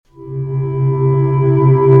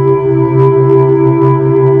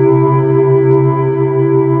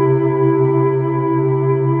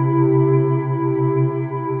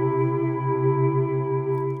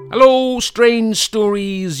Strange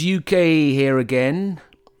Stories UK here again.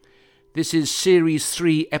 This is Series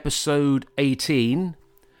 3, Episode 18,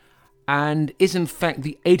 and is in fact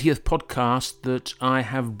the 80th podcast that I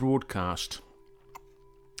have broadcast.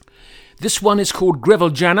 This one is called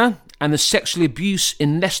Greville Janner and the Sexual Abuse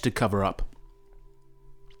in Leicester Cover-Up.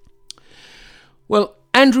 Well,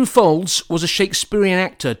 Andrew Faulds was a Shakespearean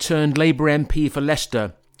actor turned Labour MP for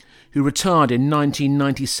Leicester, who retired in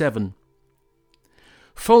 1997.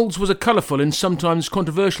 Faulds was a colourful and sometimes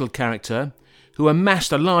controversial character who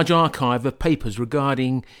amassed a large archive of papers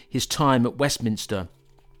regarding his time at Westminster.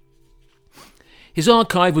 His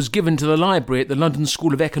archive was given to the library at the London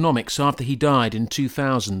School of Economics after he died in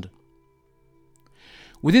 2000.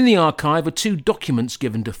 Within the archive are two documents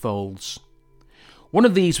given to Faulds. One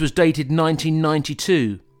of these was dated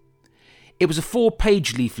 1992. It was a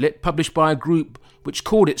 4-page leaflet published by a group which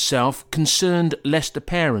called itself Concerned Leicester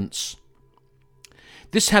Parents.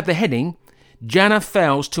 This had the heading, Janner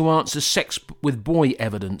Fails to Answer Sex with Boy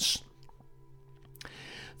Evidence.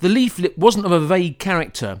 The leaflet wasn't of a vague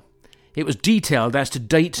character. It was detailed as to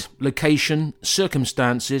date, location,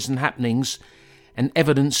 circumstances and happenings, and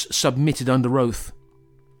evidence submitted under oath.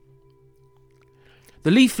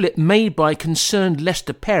 The leaflet made by Concerned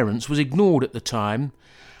Leicester Parents was ignored at the time,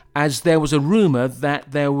 as there was a rumour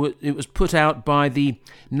that it was put out by the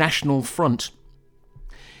National Front.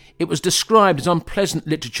 It was described as unpleasant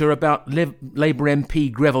literature about Labour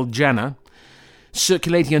MP Greville Janner,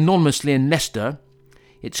 circulating anonymously in Leicester.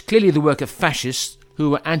 It's clearly the work of fascists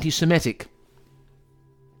who were anti-Semitic.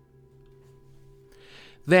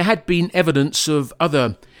 There had been evidence of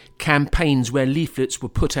other campaigns where leaflets were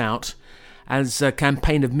put out as a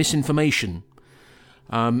campaign of misinformation.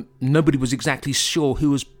 Nobody was exactly sure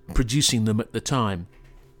who was producing them at the time.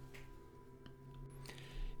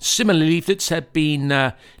 Similar leaflets had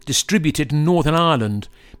been distributed in Northern Ireland,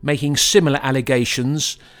 making similar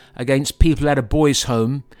allegations against people at a boys'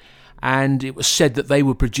 home, and it was said that they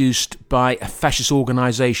were produced by a fascist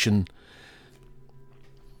organisation.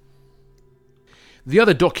 The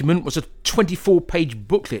other document was a 24-page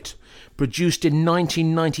booklet produced in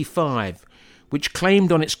 1995, which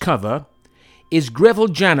claimed on its cover, "Is Greville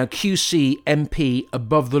Janner QC MP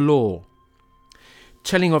above the law?"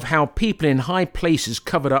 telling of how people in high places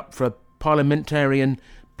covered up for a parliamentarian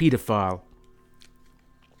paedophile.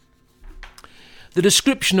 The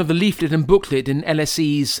description of the leaflet and booklet in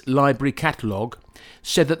LSE's library catalogue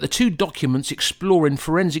said that the two documents explore in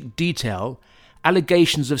forensic detail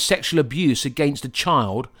allegations of sexual abuse against a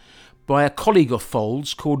child by a colleague of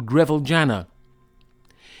Faulds called Greville Janner.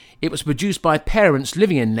 It was produced by parents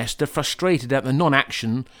living in Leicester frustrated at the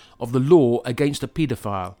non-action of the law against a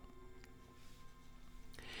paedophile.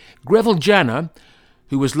 Greville Janner,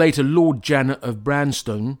 who was later Lord Janner of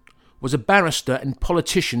Branston, was a barrister and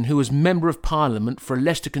politician who was Member of Parliament for a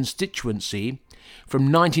Leicester constituency from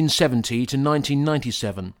 1970 to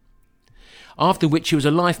 1997, after which he was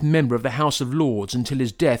a life member of the House of Lords until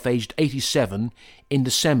his death aged 87 in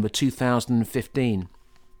December 2015.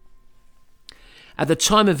 At the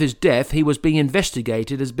time of his death, he was being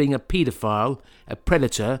investigated as being a paedophile, a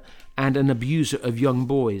predator, and an abuser of young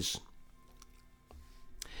boys.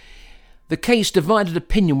 The case divided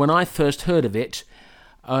opinion when I first heard of it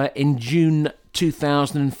in June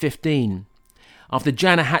 2015, after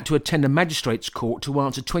Janner had to attend a magistrate's court to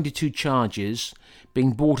answer 22 charges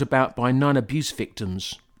being brought about by 9 abuse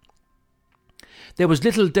victims. There was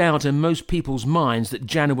little doubt in most people's minds that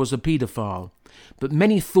Janner was a paedophile, but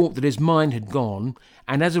many thought that his mind had gone,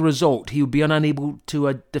 and as a result he would be unable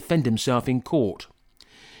to defend himself in court.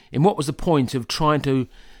 In what was the point of trying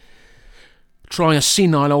a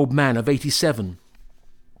senile old man of 87?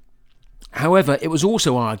 However, it was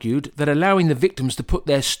also argued that allowing the victims to put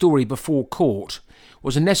their story before court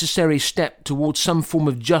was a necessary step towards some form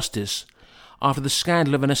of justice after the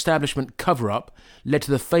scandal of an establishment cover-up led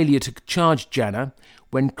to the failure to charge Janner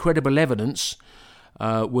when credible evidence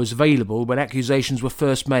was available when accusations were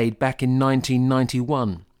first made back in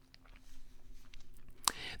 1991.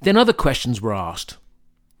 Then other questions were asked.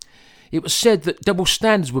 It was said that double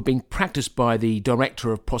standards were being practised by the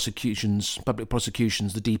Director of Public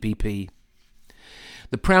Prosecutions, the DPP.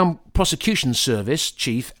 The Crown Prosecution Service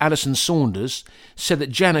Chief, Alison Saunders, said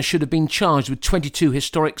that Janner should have been charged with 22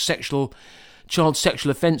 historic child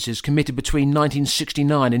sexual offences committed between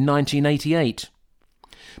 1969 and 1988.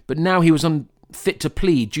 But now he was unfit to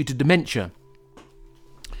plead due to dementia.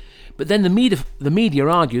 But then the media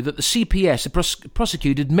argued that the CPS had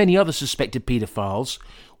prosecuted many other suspected paedophiles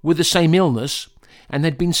with the same illness and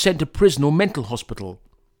had been sent to prison or mental hospital.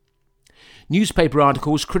 Newspaper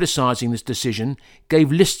articles criticising this decision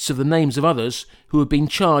gave lists of the names of others who had been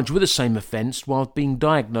charged with the same offence while being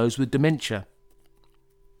diagnosed with dementia.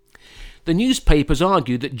 The newspapers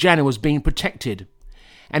argued that Janner was being protected,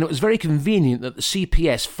 and it was very convenient that the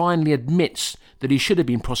CPS finally admits that he should have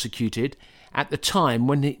been prosecuted at the time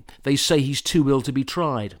when they say he's too ill to be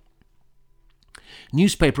tried.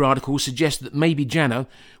 Newspaper articles suggest that maybe Janner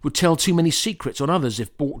would tell too many secrets on others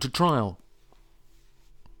if brought to trial.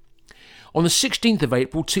 On the 16th of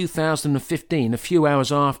April 2015, a few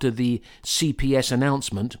hours after the CPS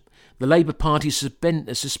announcement, the Labour Party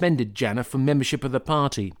suspended Janner from membership of the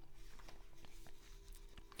party.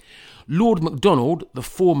 Lord MacDonald, the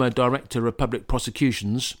former Director of Public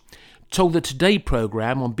Prosecutions, told the Today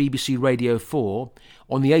programme on BBC Radio 4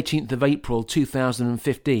 on the 18th of April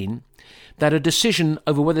 2015 that a decision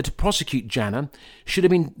over whether to prosecute Janner should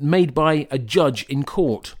have been made by a judge in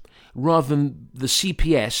court rather than the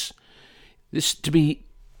CPS, this to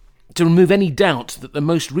remove any doubt that the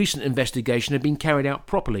most recent investigation had been carried out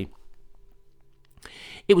properly.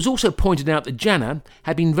 It was also pointed out that Janner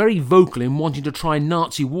had been very vocal in wanting to try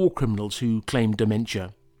Nazi war criminals who claimed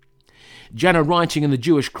dementia. Janner writing in the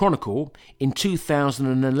Jewish Chronicle in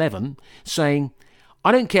 2011 saying,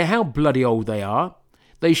 "I don't care how bloody old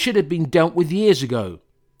they should have been dealt with years ago.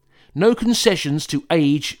 No concessions to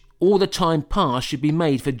age or the time past should be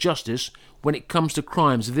made for justice when it comes to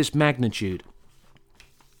crimes of this magnitude."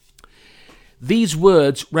 These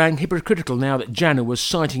words rang hypocritical now that Janner was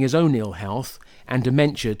citing his own ill health and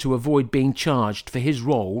dementia to avoid being charged for his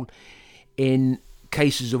role in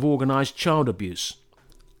cases of organised child abuse.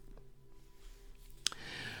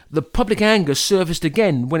 The public anger surfaced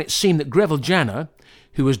again when it seemed that Greville Janner,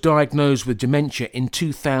 who was diagnosed with dementia in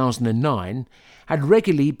 2009, had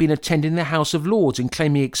regularly been attending the House of Lords and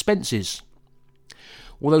claiming expenses,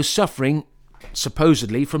 although suffering,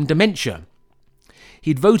 supposedly, from dementia.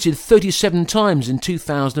 He'd voted 37 times in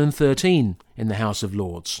 2013 in the House of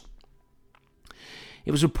Lords.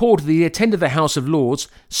 It was reported that he attended the House of Lords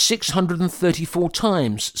 634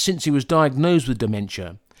 times since he was diagnosed with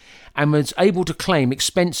dementia, and was able to claim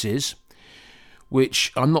expenses,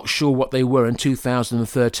 which I'm not sure what they were in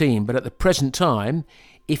 2013, but at the present time,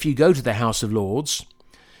 if you go to the House of Lords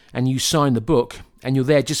and you sign the book and you're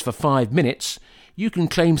there just for 5 minutes, you can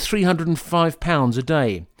claim £305 a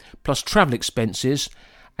day, plus travel expenses,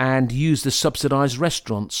 and use the subsidised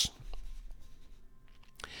restaurants.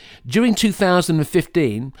 During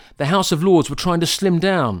 2015, the House of Lords were trying to slim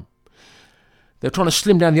down. They're trying to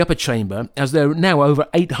slim down the upper chamber, as there are now over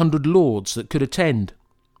 800 Lords that could attend.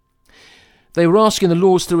 They were asking the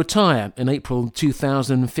Lords to retire in April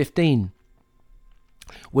 2015.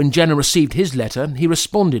 When Janner received his letter, he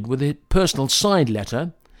responded with a personal signed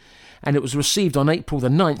letter, and it was received on April the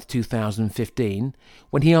 9th, 2015,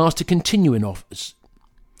 when he asked to continue in office.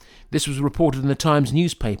 This was reported in the Times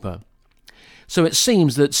newspaper. So it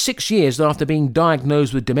seems that 6 years after being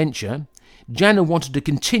diagnosed with dementia, Janner wanted to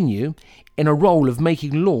continue in a role of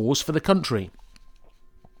making laws for the country.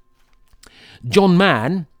 John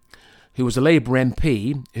Mann, who was a Labour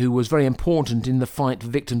MP, who was very important in the fight for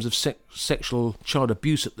victims of sexual child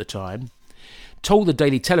abuse at the time, told the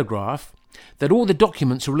Daily Telegraph that all the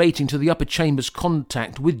documents relating to the upper chamber's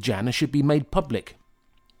contact with Janner should be made public.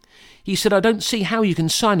 He said, "I don't see how you can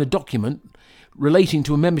sign a document relating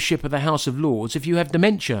to a membership of the House of Lords if you have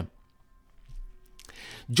dementia."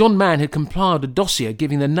 John Mann had compiled a dossier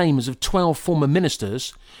giving the names of 12 former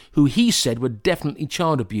ministers who he said were definitely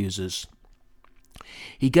child abusers.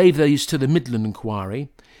 He gave these to the Midland Inquiry,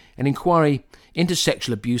 an inquiry into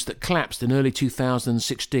sexual abuse that collapsed in early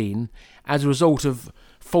 2016 as a result of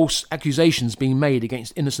false accusations being made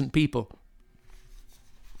against innocent people.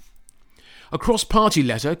 A cross-party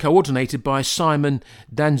letter coordinated by Simon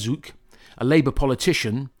Danczuk, a Labour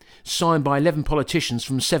politician, signed by 11 politicians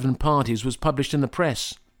from 7 parties, was published in the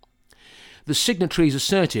press. The signatories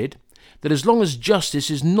asserted that as long as justice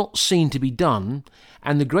is not seen to be done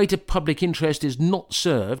and the greater public interest is not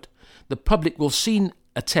served, the public will see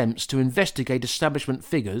attempts to investigate establishment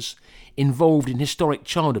figures involved in historic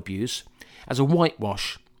child abuse as a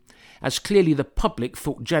whitewash, as clearly the public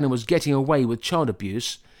thought Janner was getting away with child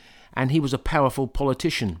abuse and he was a powerful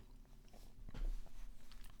politician.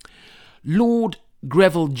 Lord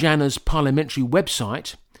Greville Janner's parliamentary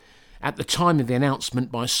website, at the time of the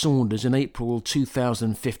announcement by Saunders in April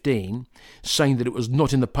 2015, saying that it was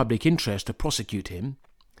not in the public interest to prosecute him,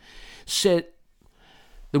 said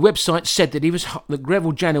the website said that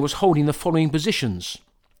Greville Janner was holding the following positions.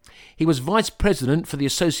 He was Vice President for the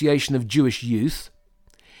Association of Jewish Youth.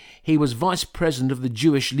 He was Vice President of the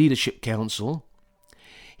Jewish Leadership Council.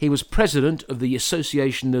 He was president of the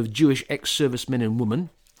Association of Jewish Ex-Servicemen and Women.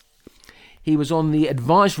 He was on the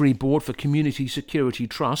advisory board for Community Security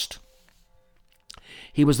Trust.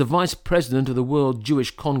 He was the vice president of the World Jewish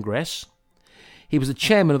Congress. He was the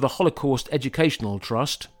chairman of the Holocaust Educational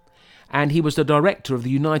Trust. And he was the director of the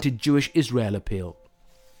United Jewish Israel Appeal.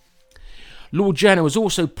 Lord Janner was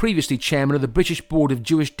also previously chairman of the British Board of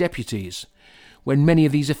Jewish Deputies, when many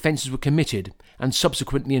of these offences were committed and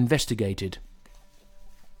subsequently investigated.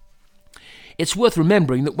 It's worth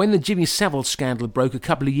remembering that when the Jimmy Savile scandal broke a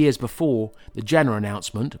couple of years before the Janner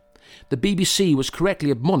announcement, the BBC was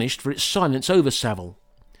correctly admonished for its silence over Savile.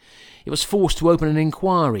 It was forced to open an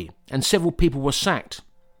inquiry, and several people were sacked.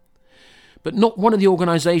 But not one of the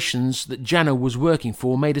organisations that Janner was working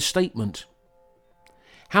for made a statement.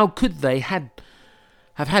 How could they have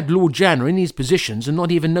had Lord Janner in these positions and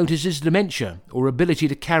not even notice his dementia or ability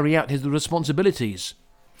to carry out his responsibilities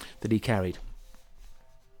that he carried?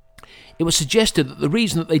 It was suggested that the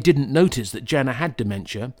reason that they didn't notice that Janner had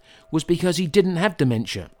dementia was because he didn't have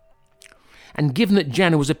dementia. And given that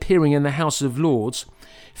Janner was appearing in the House of Lords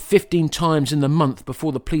 15 times in the month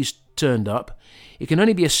before the police turned up, it can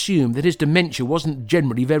only be assumed that his dementia wasn't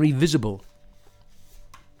generally very visible.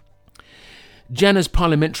 Janner's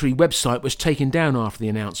parliamentary website was taken down after the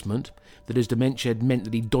announcement that his dementia had meant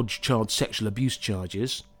that he dodged child sexual abuse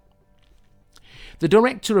charges. The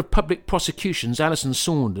Director of Public Prosecutions, Alison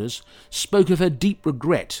Saunders, spoke of her deep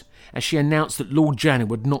regret as she announced that Lord Janner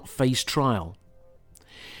would not face trial.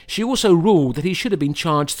 She also ruled that he should have been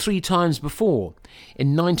charged 3 times before,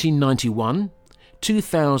 in 1991,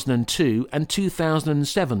 2002 and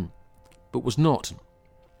 2007, but was not.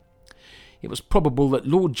 It was probable that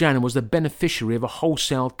Lord Janner was the beneficiary of a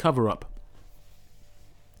wholesale cover-up.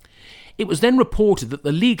 It was then reported that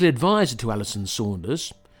the legal advisor to Alison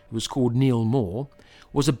Saunders, who was called Neil Moore,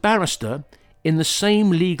 was a barrister in the same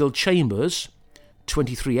legal chambers,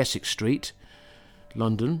 23 Essex Street,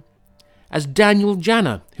 London, as Daniel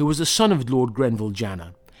Janner, who was the son of Lord Grenville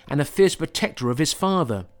Janner and a fierce protector of his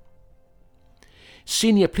father.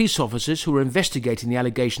 Senior police officers who were investigating the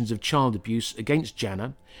allegations of child abuse against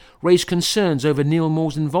Janner raised concerns over Neil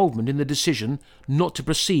Moore's involvement in the decision not to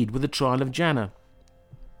proceed with the trial of Janner.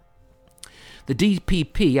 The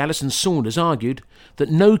DPP, Alison Saunders, argued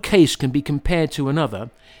that no case can be compared to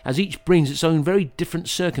another, as each brings its own very different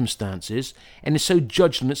circumstances and is so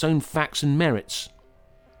judged on its own facts and merits.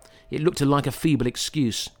 It looked like a feeble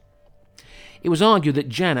excuse. It was argued that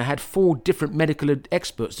Janner had 4 different medical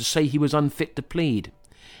experts to say he was unfit to plead,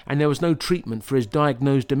 and there was no treatment for his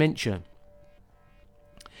diagnosed dementia.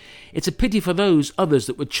 It's a pity for those others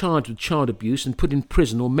that were charged with child abuse and put in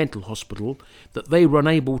prison or mental hospital that they were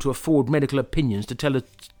unable to afford medical opinions to tell a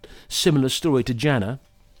similar story to Janner.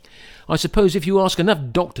 I suppose if you ask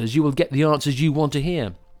enough doctors you will get the answers you want to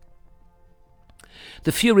hear.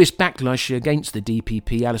 The furious backlash against the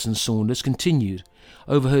DPP, Alison Saunders, continued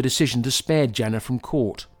over her decision to spare Janner from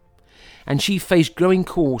court, and she faced growing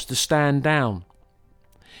calls to stand down.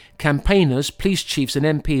 Campaigners, police chiefs and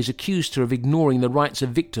MPs accused her of ignoring the rights of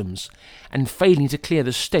victims and failing to clear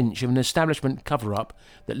the stench of an establishment cover-up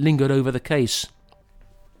that lingered over the case.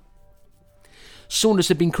 Saunders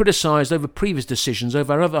had been criticised over previous decisions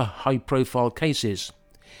over other high-profile cases,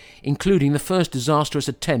 including the first disastrous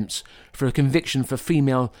attempts for a conviction for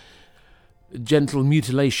female genital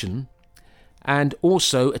mutilation and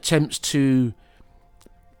also attempts to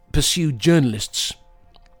pursue journalists.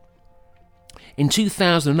 In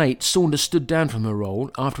 2008, Saunders stood down from her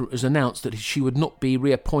role after it was announced that she would not be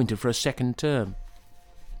reappointed for a second term.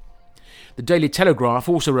 The Daily Telegraph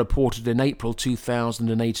also reported in April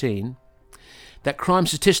 2018 that crime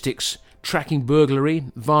statistics tracking burglary,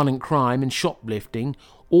 violent crime and shoplifting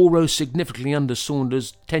all rose significantly under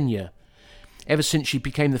Saunders' tenure, ever since she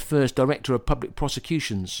became the first Director of Public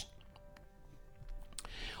Prosecutions.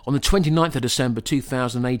 On the 29th of December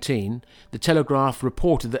 2018, the Telegraph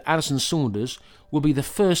reported that Alison Saunders will be the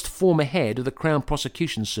first former head of the Crown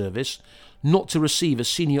Prosecution Service not to receive a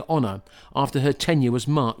senior honour after her tenure was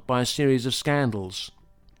marked by a series of scandals.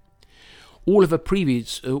 All of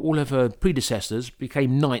her predecessors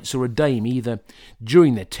became knights or a dame either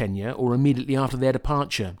during their tenure or immediately after their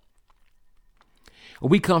departure. A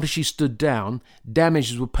week after she stood down,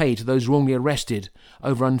 damages were paid to those wrongly arrested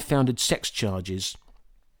over unfounded sex charges.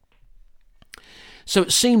 So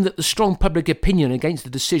it seemed that the strong public opinion against the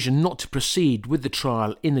decision not to proceed with the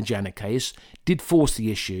trial in the Janner case did force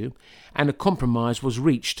the issue, and a compromise was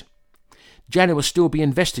reached. Janner will still be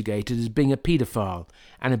investigated as being a paedophile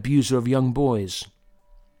and abuser of young boys.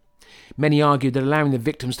 Many argued that allowing the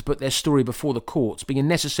victims to put their story before the courts being a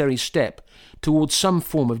necessary step towards some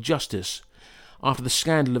form of justice, after the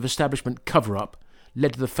scandal of establishment cover-up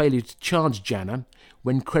led to the failure to charge Janner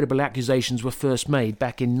when credible accusations were first made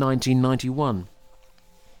back in 1991.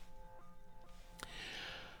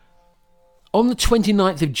 On the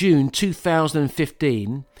 29th of June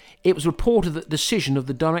 2015, it was reported that the decision of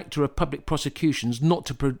the Director of Public Prosecutions not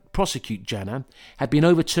to prosecute Janner had been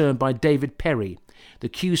overturned by David Perry, the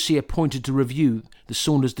QC appointed to review the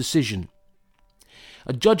Saunders decision.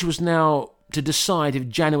 A judge was now to decide if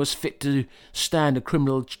Janner was fit to stand a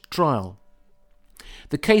criminal trial.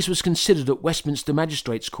 The case was considered at Westminster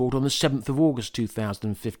Magistrates Court on the 7th of August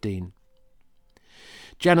 2015.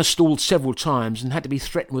 Janner stalled several times and had to be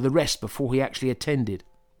threatened with arrest before he actually attended.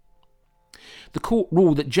 The court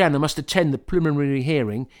ruled that Janner must attend the preliminary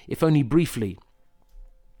hearing, if only briefly.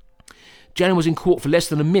 Janner was in court for less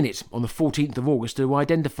than a minute on the 14th of August to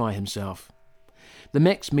identify himself. The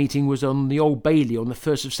next meeting was on the Old Bailey on the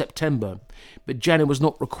 1st of September, but Janner was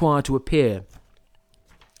not required to appear.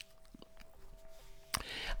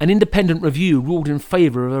 An independent review ruled in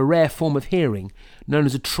favour of a rare form of hearing known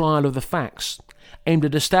as a trial of the facts, aimed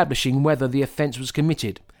at establishing whether the offence was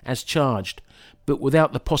committed, as charged, but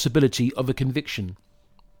without the possibility of a conviction.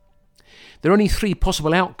 There are only three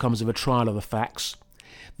possible outcomes of a trial of the facts.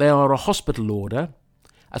 They are a hospital order,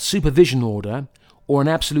 a supervision order, or an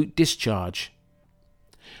absolute discharge.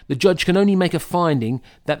 The judge can only make a finding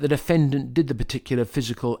that the defendant did the particular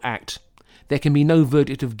physical act. There can be no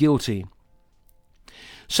verdict of guilty.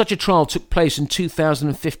 Such a trial took place in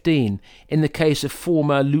 2015 in the case of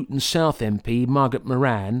former Luton South MP Margaret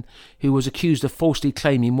Moran, who was accused of falsely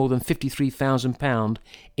claiming more than £53,000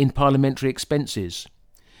 in parliamentary expenses.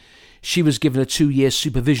 She was given a 2-year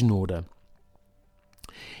supervision order.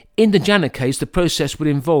 In the Janner case, the process would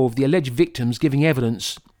involve the alleged victims giving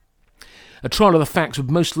evidence. A trial of the facts would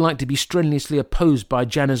most likely be strenuously opposed by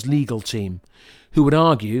Janner's legal team, who would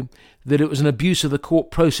argue that it was an abuse of the court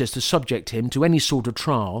process to subject him to any sort of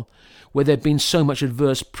trial where there had been so much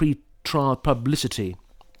adverse pre-trial publicity.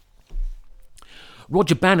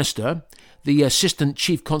 Roger Bannister, the Assistant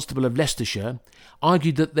Chief Constable of Leicestershire,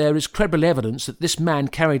 argued that there is credible evidence that this man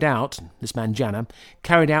Janner,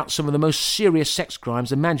 carried out some of the most serious sex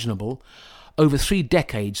crimes imaginable over 3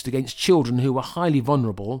 decades against children who were highly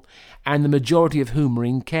vulnerable and the majority of whom were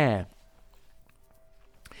in care.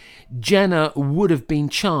 Janner would have been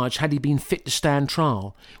charged had he been fit to stand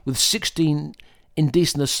trial, with 16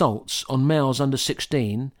 indecent assaults on males under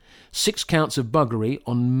 16, 6 counts of buggery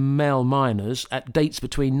on male minors at dates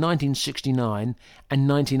between 1969 and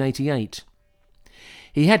 1988.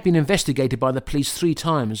 He had been investigated by the police 3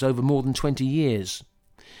 times over more than 20 years,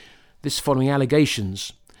 this following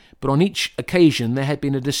allegations, but on each occasion there had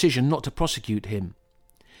been a decision not to prosecute him.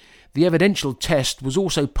 The evidential test was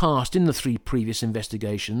also passed in the 3 previous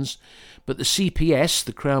investigations, but the CPS,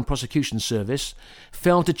 the Crown Prosecution Service,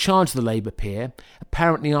 failed to charge the Labour peer,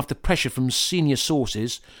 apparently after pressure from senior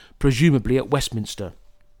sources, presumably at Westminster.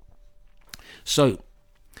 So,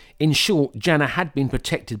 in short, Janner had been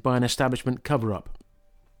protected by an establishment cover-up.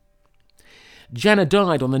 Janner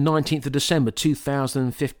died on the 19th of December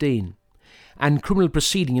 2015, and criminal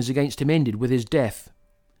proceedings against him ended with his death.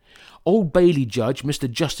 Old Bailey judge Mr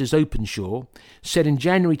Justice Openshaw said in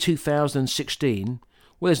January 2016,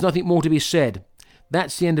 "Well, there's nothing more to be said.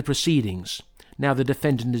 That's the end of proceedings. Now the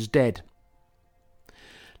defendant is dead."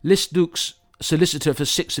 Lisduk's solicitor for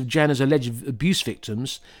 6 of Janner's alleged abuse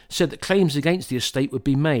victims said that claims against the estate would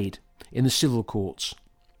be made in the civil courts.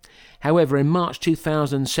 However, in March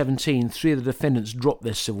 2017, 3 of the defendants dropped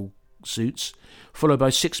their civil suits, followed by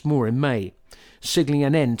 6 more in May, signalling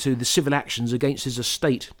an end to the civil actions against his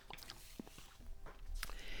estate.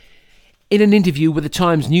 In an interview with the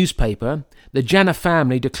Times newspaper, the Janner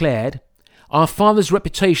family declared, "Our father's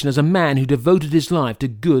reputation as a man who devoted his life to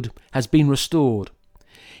good has been restored."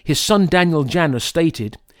 His son Daniel Janner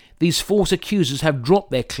stated, "These false accusers have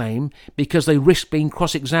dropped their claim because they risk being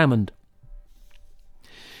cross-examined."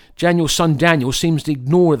 Daniel's son Daniel seems to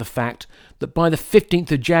ignore the fact that by the 15th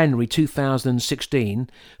of January 2016,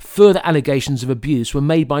 further allegations of abuse were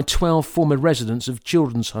made by 12 former residents of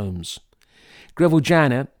children's homes. Greville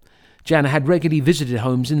Janner had regularly visited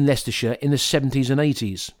homes in Leicestershire in the 70s and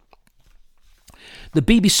 80s. The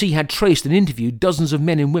BBC had traced and interviewed dozens of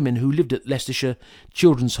men and women who lived at Leicestershire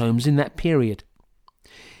children's homes in that period.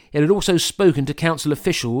 It had also spoken to council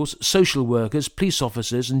officials, social workers, police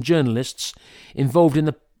officers and journalists involved in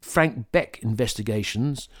the Frank Beck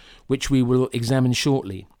investigations, which we will examine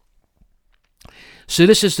shortly.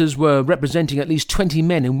 Solicitors were representing at least 20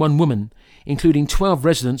 men and 1 woman, including 12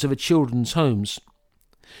 residents of a children's homes,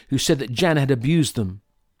 who said that Janner had abused them.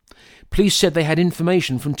 Police said they had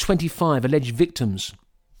information from 25 alleged victims.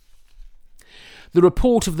 The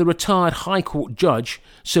report of the retired High Court judge,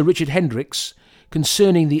 Sir Richard Hendricks,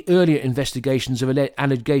 concerning the earlier investigations of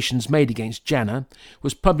allegations made against Janner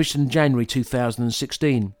was published in January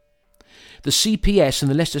 2016. The CPS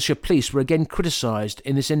and the Leicestershire Police were again criticised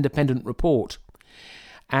in this independent report,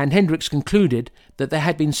 and Hendricks concluded that there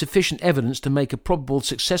had been sufficient evidence to make a probable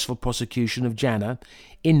successful prosecution of Janner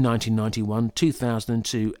in 1991,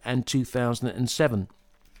 2002 and 2007.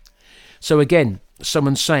 So again,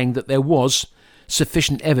 someone saying that there was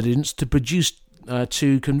sufficient evidence to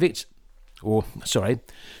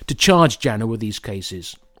charge Janner with these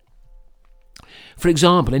cases. For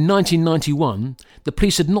example, in 1991, the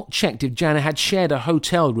police had not checked if Janner had shared a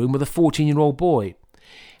hotel room with a 14-year-old boy,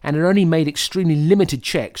 and had only made extremely limited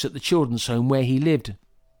checks at the children's home where he lived.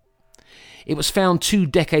 It was found 2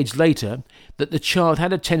 decades later that the child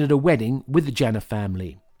had attended a wedding with the Janner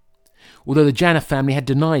family. Although the Janner family had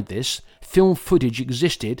denied this, film footage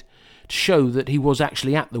existed to show that he was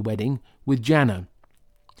actually at the wedding with Janner.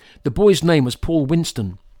 The boy's name was Paul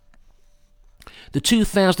Winston. The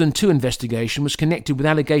 2002 investigation was connected with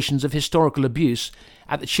allegations of historical abuse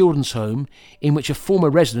at the children's home, in which a former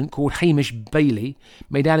resident called Hamish Bailey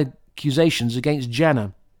made accusations against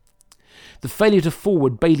Janner. The failure to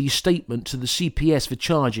forward Bailey's statement to the CPS for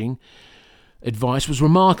charging advice was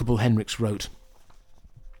remarkable, Hendricks wrote.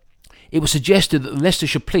 It was suggested that the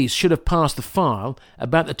Leicestershire Police should have passed the file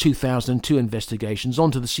about the 2002 investigations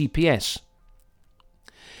on to the CPS.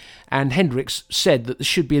 And Hendricks said that this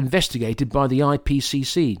should be investigated by the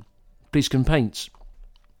IPCC, Police Complaints.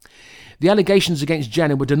 The allegations against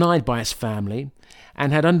Janner were denied by his family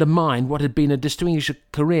and had undermined what had been a distinguished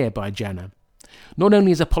career by Janner, not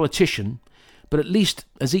only as a politician, but at least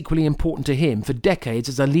as equally important to him for decades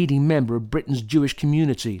as a leading member of Britain's Jewish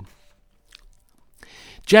community.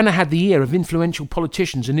 Janner had the ear of influential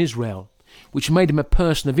politicians in Israel, which made him a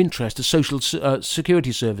person of interest to social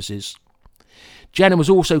security services. Janner was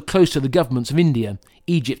also close to the governments of India,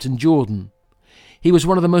 Egypt and Jordan. He was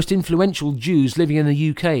one of the most influential Jews living in the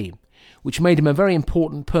UK, which made him a very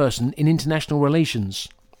important person in international relations.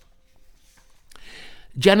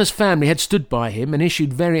 Janner's family had stood by him and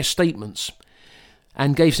issued various statements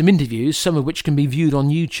and gave some interviews, some of which can be viewed on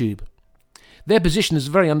YouTube. Their position is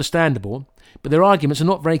very understandable, but their arguments are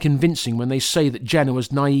not very convincing when they say that Janner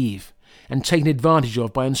was naive and taken advantage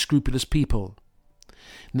of by unscrupulous people,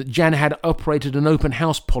 and that Janner had operated an open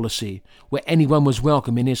house policy where anyone was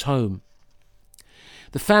welcome in his home.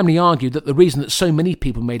 The family argued that the reason that so many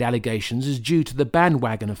people made allegations is due to the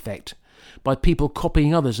bandwagon effect, by people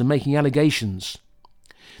copying others and making allegations.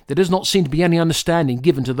 There does not seem to be any understanding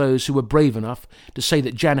given to those who were brave enough to say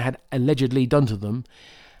that Janner had allegedly done to them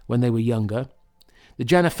when they were younger. The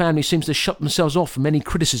Janner family seems to shut themselves off from any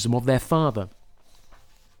criticism of their father.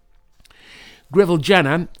 Greville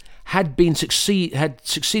Janner had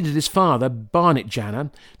succeeded his father, Barnet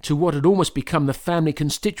Janner, to what had almost become the family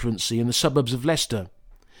constituency in the suburbs of Leicester,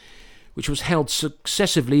 which was held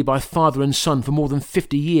successively by father and son for more than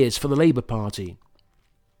 50 years for the Labour Party.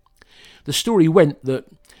 The story went that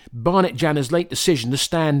Barnet Janner's late decision to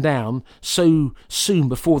stand down so soon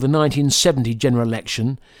before the 1970 general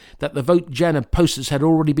election that the Vote Janner posters had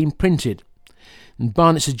already been printed, and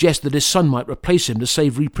Barnet suggested that his son might replace him to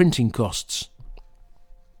save reprinting costs.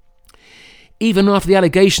 Even after the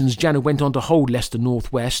allegations, Janner went on to hold Leicester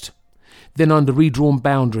North West, then under redrawn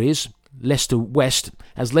boundaries, Leicester West,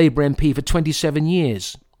 as Labour MP for 27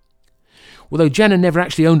 years. Although Janner never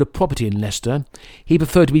actually owned a property in Leicester, he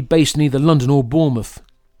preferred to be based in either London or Bournemouth.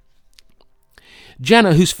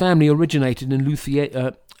 Janner, whose family originated in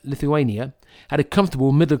Lithuania, had a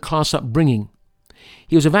comfortable middle-class upbringing.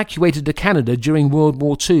 He was evacuated to Canada during World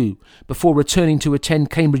War II before returning to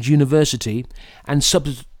attend Cambridge University and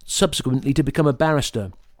subsequently to become a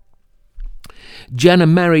barrister. Janner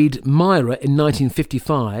married Myra in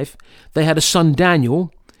 1955. They had a son,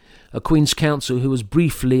 Daniel, a Queen's Counsel who was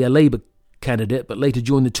briefly a Labour candidate but later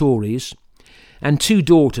joined the Tories, and 2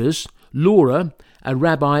 daughters, Laura, a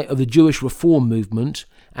rabbi of the Jewish Reform movement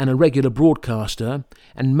and a regular broadcaster,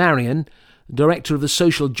 and Marion, director of the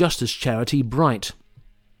social justice charity Bright.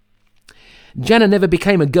 Janner never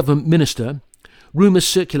became a government minister. Rumours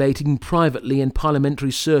circulating privately in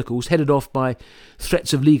parliamentary circles, headed off by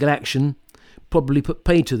threats of legal action, probably put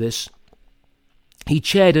paid to this. He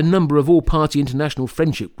chaired a number of all-party international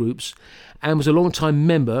friendship groups and was a long-time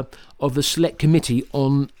member of the Select Committee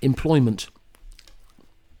on Employment.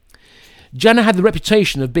 Janner had the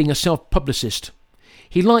reputation of being a self-publicist.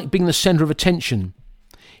 He liked being the centre of attention.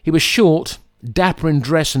 He was short, dapper in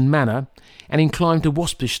dress and manner, and inclined to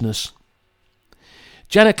waspishness.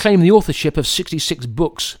 Janner claimed the authorship of 66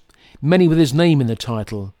 books, many with his name in the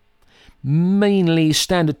title. mainly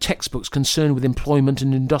standard textbooks concerned with employment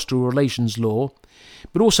and industrial relations law,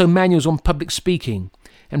 but also manuals on public speaking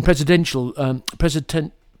and presentational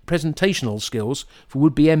skills for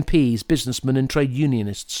would-be MPs, businessmen and trade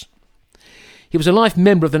unionists. He was a life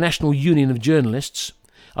member of the National Union of Journalists,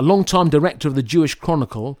 a long-time director of the Jewish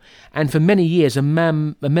Chronicle, and for many years a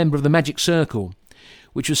member of the Magic Circle,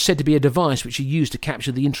 which was said to be a device which he used to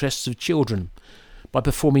capture the interests of children by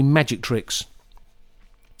performing magic tricks.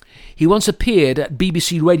 He once appeared at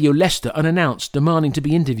BBC Radio Leicester unannounced, demanding to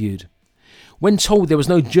be interviewed. When told there was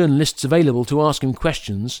no journalists available to ask him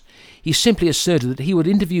questions, he simply asserted that he would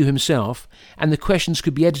interview himself and the questions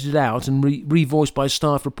could be edited out and revoiced by a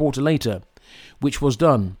staff reporter later, which was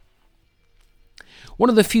done. One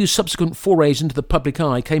of the few subsequent forays into the public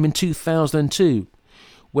eye came in 2002,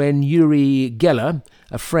 when Uri Geller,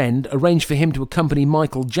 a friend, arranged for him to accompany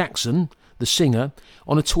Michael Jackson, the singer,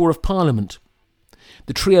 on a tour of Parliament.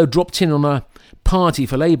 The trio dropped in on a party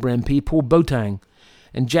for Labour MP Paul Boateng,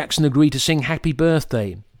 and Jackson agreed to sing Happy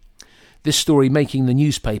Birthday. This story making the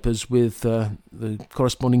newspapers with the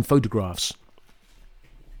corresponding photographs.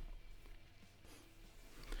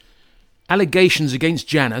 Allegations against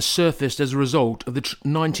Janner surfaced as a result of the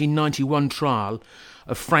 1991 trial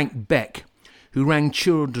of Frank Beck, who ran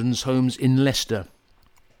children's homes in Leicester.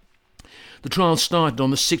 The trial started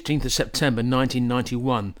on the 16th of September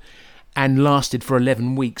 1991 and lasted for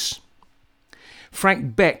 11 weeks.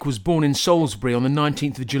 Frank Beck was born in Salisbury on the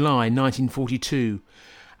 19th of July 1942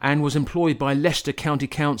 and was employed by Leicester County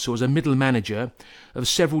Council as a middle manager of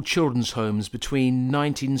several children's homes between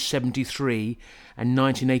 1973 and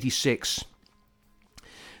 1986.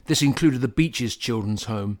 This included the Beeches Children's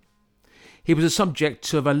Home. He was the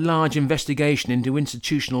subject of a large investigation into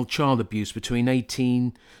institutional child abuse between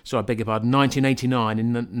 1989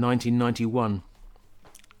 and 1991.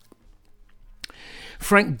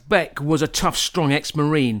 Frank Beck was a tough, strong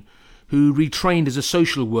ex-Marine who retrained as a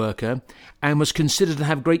social worker and was considered to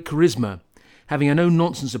have great charisma, having a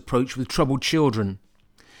no-nonsense approach with troubled children,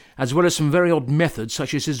 as well as some very odd methods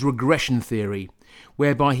such as his regression theory,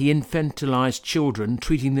 whereby he infantilized children,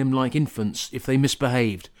 treating them like infants if they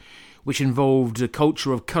misbehaved, which involved a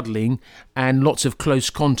culture of cuddling and lots of close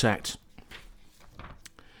contact.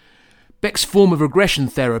 Beck's form of regression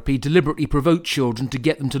therapy deliberately provoked children to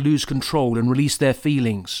get them to lose control and release their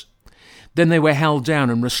feelings. Then they were held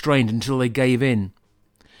down and restrained until they gave in.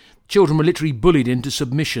 Children were literally bullied into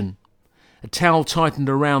submission. A towel tightened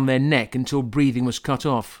around their neck until breathing was cut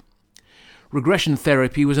off. Regression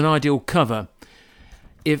therapy was an ideal cover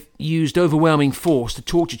if used overwhelming force to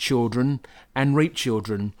torture children and rape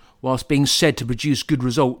children, whilst being said to produce good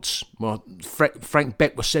results. Well, Frank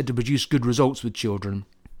Beck was said to produce good results with children.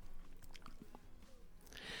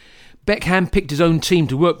 Beck handpicked his own team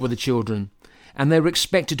to work with the children, and they were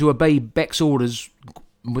expected to obey Beck's orders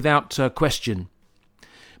without question.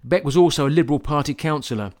 Beck was also a Liberal Party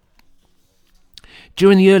councillor.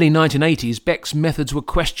 During the early 1980s, Beck's methods were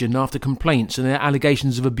questioned after complaints and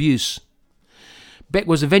allegations of abuse. Beck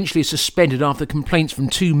was eventually suspended after complaints from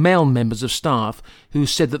two male members of staff who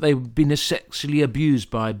said that they had been sexually abused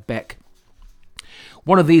by Beck.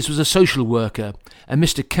 One of these was a social worker, a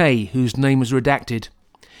Mr. K, whose name was redacted.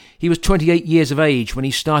 He was 28 years of age when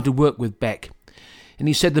he started work with Beck, and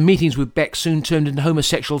he said the meetings with Beck soon turned into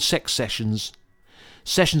homosexual sex sessions.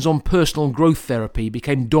 Sessions on personal growth therapy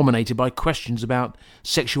became dominated by questions about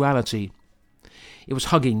sexuality. It was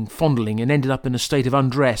hugging, fondling, and ended up in a state of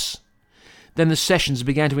undress. Then the sessions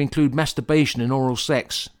began to include masturbation and oral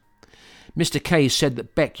sex. Mr. K said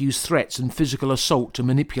that Beck used threats and physical assault to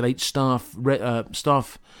manipulate staff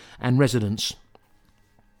and residents.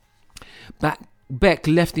 Beck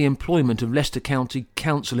left the employment of Leicester County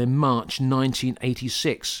Council in March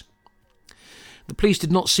 1986. The police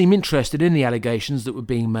did not seem interested in the allegations that were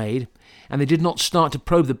being made, and they did not start to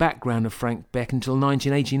probe the background of Frank Beck until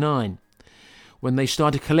 1989, when they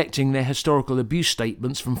started collecting their historical abuse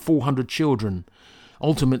statements from 400 children,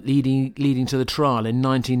 ultimately leading to the trial in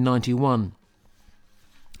 1991.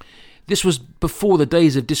 This was before the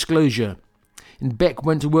days of disclosure, and Beck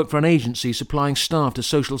went to work for an agency supplying staff to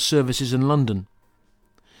social services in London.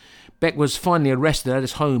 Beck was finally arrested at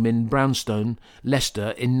his home in Brownstone,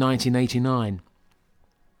 Leicester, in 1989.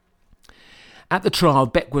 At the trial,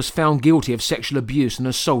 Beck was found guilty of sexual abuse and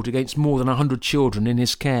assault against more than 100 children in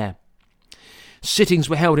his care. Sittings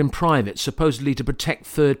were held in private, supposedly to protect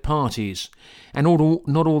third parties, and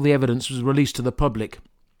not all the evidence was released to the public.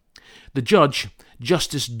 The judge,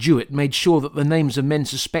 Justice Jewett, made sure that the names of men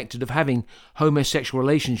suspected of having homosexual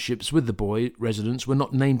relationships with the boy residents were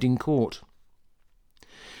not named in court.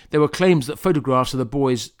 There were claims that photographs of the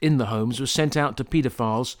boys in the homes were sent out to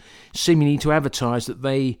paedophiles, seemingly to advertise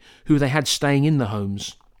who they had staying in the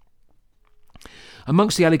homes.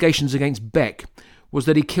 Amongst the allegations against Beck was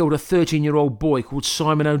that he killed a 13-year-old boy called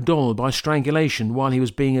Simon O'Donnell by strangulation while he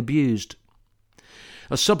was being abused.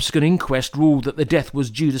 A subsequent inquest ruled that the death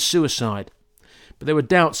was due to suicide, but there were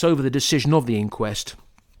doubts over the decision of the inquest.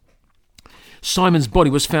 Simon's body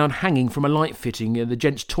was found hanging from a light fitting in the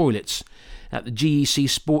gents' toilets at the GEC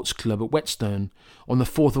Sports Club at Whetstone on the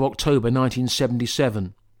 4th of October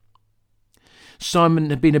 1977. Simon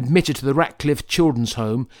had been admitted to the Ratcliffe Children's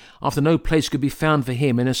Home after no place could be found for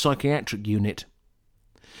him in a psychiatric unit.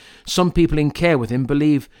 Some people in care with him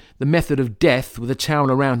believe the method of death with a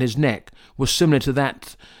towel around his neck was similar to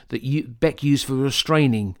that Beck used for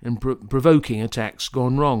restraining and provoking attacks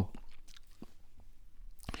gone wrong.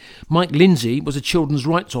 Mike Lindsay was a children's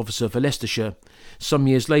rights officer for Leicestershire some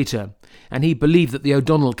years later, and he believed that the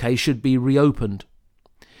O'Donnell case should be reopened.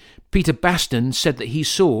 Peter Baston said that he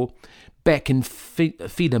saw Beck and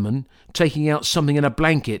Federman taking out something in a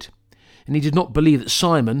blanket, and he did not believe that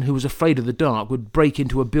Simon, who was afraid of the dark, would break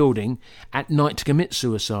into a building at night to commit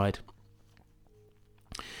suicide.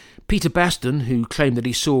 Peter Baston, who claimed that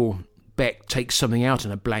he saw Beck take something out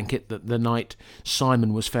in a blanket the night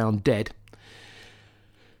Simon was found dead,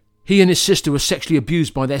 he and his sister were sexually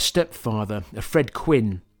abused by their stepfather, Fred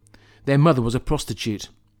Quinn. Their mother was a prostitute.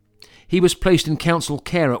 He was placed in council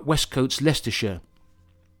care at Westcotes, Leicestershire.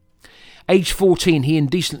 Aged 14, he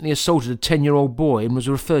indecently assaulted a 10-year-old boy and was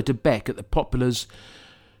referred to Beck at the Poplars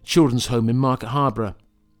Children's Home in Market Harborough.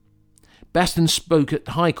 Baston spoke at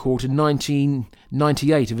High Court in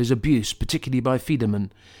 1998 of his abuse, particularly by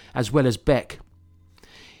Federman, as well as Beck.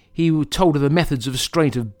 He told of the methods of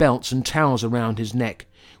restraint of belts and towels around his neck,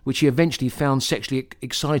 which he eventually found sexually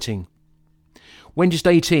exciting. When just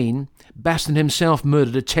 18, Baston himself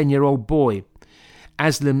murdered a 10-year-old boy,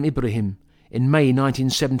 Aslam Ibrahim, in May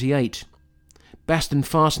 1978. Baston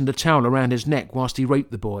fastened a towel around his neck whilst he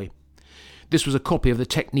raped the boy. This was a copy of the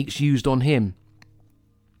techniques used on him.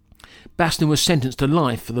 Baston was sentenced to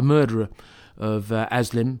life for the murder of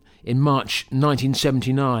Aslam in March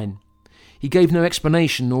 1979. He gave no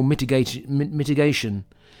explanation or mitigation,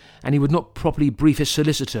 and he would not properly brief his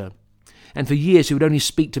solicitor, and for years he would only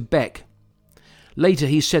speak to Beck. Later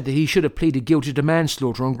he said that he should have pleaded guilty to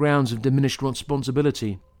manslaughter on grounds of diminished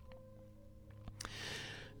responsibility.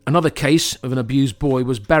 Another case of an abused boy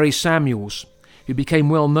was Barry Samuels, who became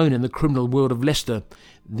well known in the criminal world of Leicester,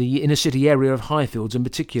 the inner city area of Highfields in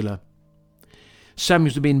particular.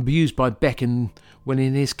 Samuels had been abused by Beck when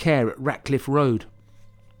in his care at Ratcliffe Road.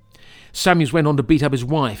 Samuels went on to beat up his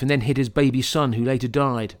wife and then hit his baby son, who later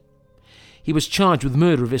died. He was charged with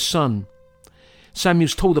murder of his son.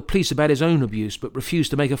 Samuels told the police about his own abuse, but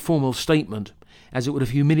refused to make a formal statement, as it would have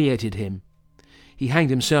humiliated him. He hanged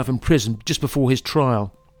himself in prison just before his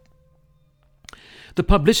trial. The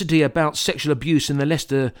publicity about sexual abuse in the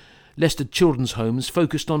Leicester children's homes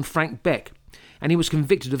focused on Frank Beck, and he was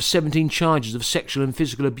convicted of 17 charges of sexual and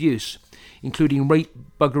physical abuse, including rape,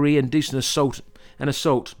 buggery, indecent assault and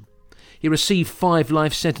assault. He received 5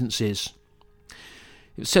 life sentences.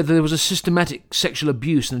 It said that there was a systematic sexual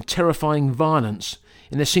abuse and terrifying violence,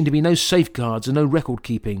 and there seemed to be no safeguards and no record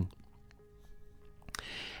keeping.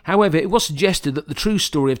 However, it was suggested that the true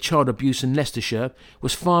story of child abuse in Leicestershire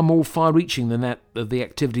was far more far-reaching than that of the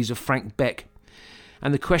activities of Frank Beck,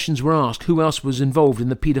 and the questions were asked who else was involved in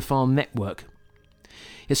the paedophile network.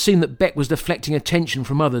 It seemed that Beck was deflecting attention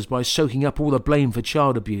from others by soaking up all the blame for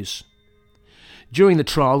child abuse. During the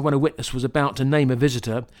trial, when a witness was about to name a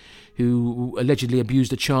visitor who allegedly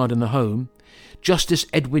abused a child in the home, Justice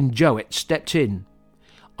Edwin Jowett stepped in.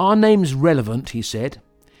 "Our name's relevant," he said.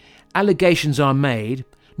 "Allegations are made,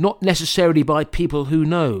 not necessarily by people who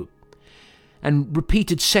know, and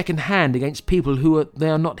repeated second-hand against people they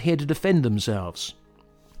are not here to defend themselves."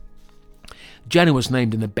 Jana was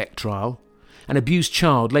named in the Beck trial. An abused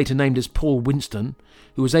child, later named as Paul Winston,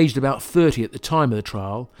 who was aged about 30 at the time of the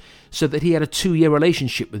trial, said that he had a 2-year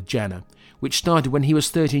relationship with Jana, which started when he was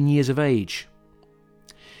 13 years of age.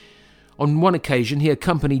 On one occasion, he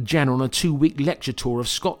accompanied Jana on a 2-week lecture tour of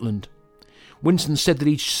Scotland. Winston said that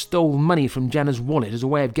he stole money from Jana's wallet as a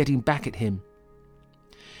way of getting back at him.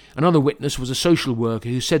 Another witness was a social worker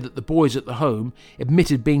who said that the boys at the home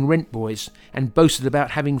admitted being rent boys and boasted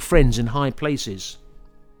about having friends in high places.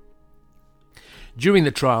 During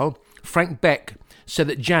the trial, Frank Beck said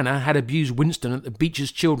that Jana had abused Winston at the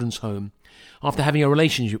Beeches Children's Home after having a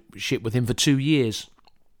relationship with him for 2 years.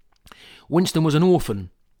 Winston was an orphan.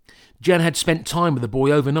 Jana had spent time with the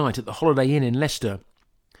boy overnight at the Holiday Inn in Leicester.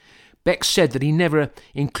 Beck said that he never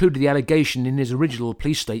included the allegation in his original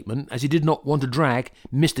police statement as he did not want to drag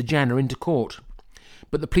Mr. Janner into court.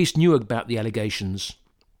 But the police knew about the allegations.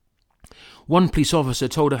 One police officer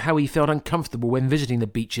told of how he felt uncomfortable when visiting the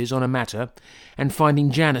Beeches on a matter and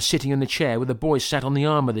finding Janner sitting in a chair with a boy sat on the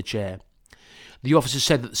arm of the chair. The officer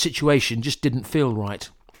said that the situation just didn't feel right.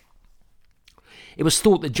 It was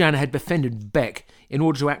thought that Janner had befriended Beck in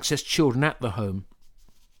order to access children at the home.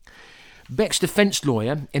 Beck's defence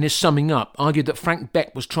lawyer, in his summing up, argued that Frank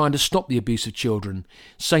Beck was trying to stop the abuse of children,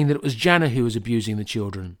 saying that it was Janner who was abusing the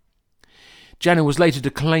children. Janner was later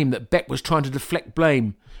to claim that Beck was trying to deflect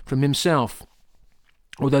blame from himself,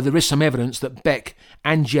 although there is some evidence that Beck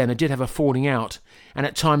and Janner did have a falling out, and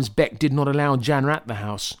at times Beck did not allow Janner at the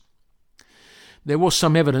house. There was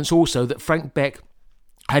some evidence also that Frank Beck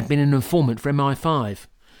had been an informant for MI5,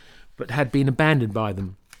 but had been abandoned by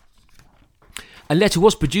them. A letter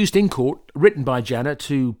was produced in court, written by Janner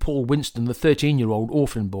to Paul Winston, the 13-year-old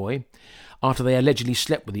orphan boy, after they allegedly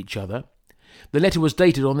slept with each other. The letter was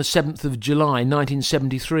dated on the 7th of July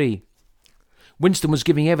 1973. Winston was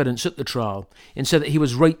giving evidence at the trial and said that he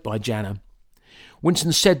was raped by Janner.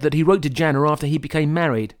 Winston said that he wrote to Janner after he became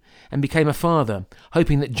married and became a father,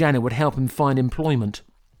 hoping that Janner would help him find employment.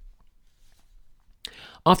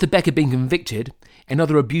 After Beck had been convicted, and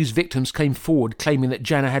other abused victims came forward claiming that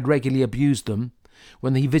Janner had regularly abused them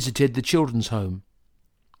when he visited the children's home.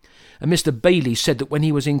 And Mr. Bailey said that when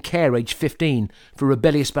he was in care aged 15 for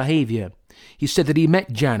rebellious behaviour, he said that he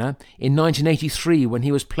met Janner in 1983 when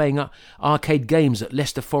he was playing arcade games at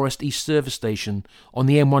Leicester Forest East Service Station on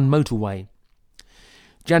the M1 motorway.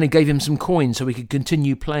 Janner gave him some coins so he could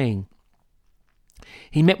continue playing.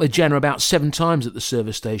 He met with Janner about 7 times at the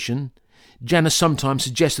service station. Janner sometimes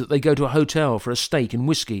suggested that they go to a hotel for a steak and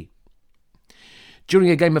whiskey. During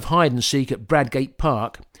a game of hide-and-seek at Bradgate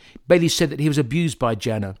Park, Bailey said that he was abused by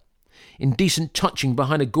Janner. Indecent touching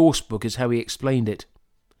behind a gorse book is how he explained it.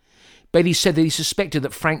 Bailey said that he suspected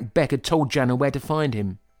that Frank Beck had told Janner where to find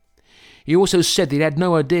him. He also said that he had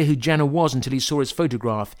no idea who Janner was until he saw his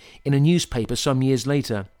photograph in a newspaper some years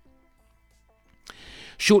later.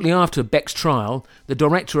 Shortly after Beck's trial, the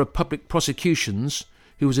Director of Public Prosecutions,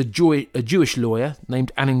 who was a Jewish lawyer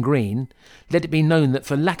named Alan Green, let it be known that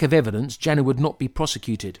for lack of evidence, Janner would not be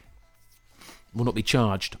prosecuted, will not be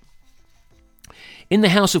charged. In the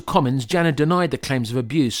House of Commons, Janner denied the claims of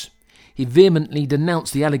abuse. He vehemently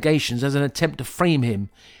denounced the allegations as an attempt to frame him,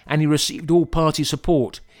 and he received all-party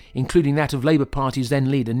support, including that of Labour Party's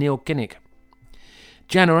then leader Neil Kinnock.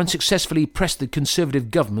 Janner unsuccessfully pressed the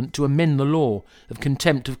Conservative government to amend the law of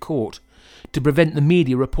contempt of court to prevent the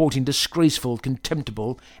media reporting disgraceful,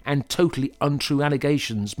 contemptible and totally untrue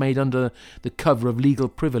allegations made under the cover of legal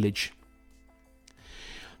privilege.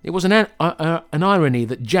 It was an irony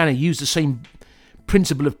that Janner used the same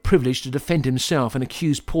principle of privilege to defend himself and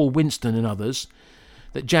accused Paul Winston and others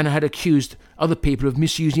that Janner had accused other people of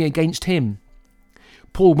misusing against him.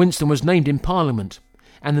 Paul Winston was named in Parliament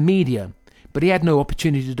and the media, but he had no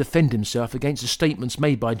opportunity to defend himself against the statements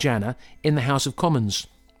made by Janner in the House of Commons.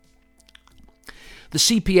 The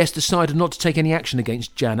CPS decided not to take any action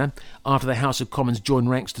against Janner after the House of Commons joined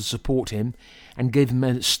ranks to support him and gave him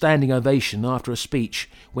a standing ovation after a speech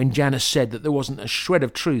when Janner said that there wasn't a shred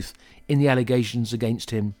of truth in the allegations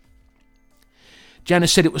against him. Janner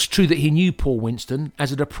said it was true that he knew Paul Winston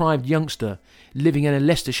as a deprived youngster living in a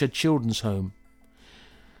Leicestershire children's home.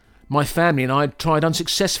 My family and I tried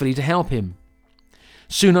unsuccessfully to help him.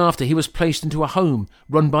 Soon after, he was placed into a home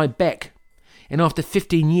run by Beck, and after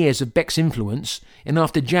 15 years of Beck's influence, and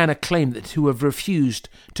after Janner claimed that to have refused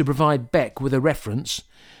to provide Beck with a reference,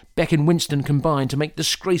 Beck and Winston combined to make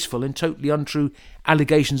disgraceful and totally untrue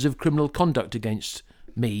allegations of criminal conduct against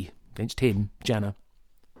him, Janner.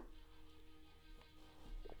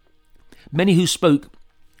 Many who spoke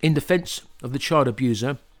in defence of the child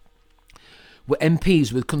abuser were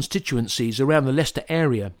MPs with constituencies around the Leicester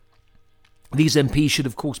area. These MPs should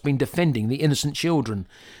of course been defending the innocent children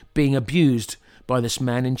being abused by this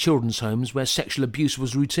man in children's homes where sexual abuse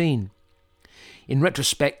was routine. In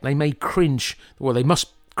retrospect, they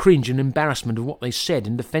must cringe in embarrassment of what they said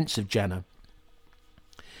in defence of Janner.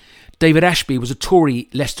 David Ashby was a Tory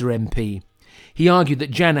Leicester MP. He argued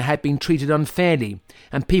that Janner had been treated unfairly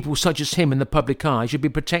and people such as him in the public eye should be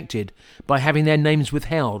protected by having their names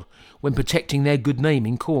withheld when protecting their good name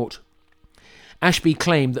in court. Ashby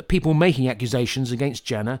claimed that people making accusations against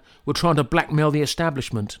Janner were trying to blackmail the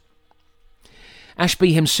establishment.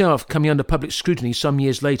 Ashby himself coming under public scrutiny some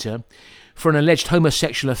years later for an alleged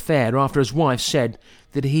homosexual affair after his wife said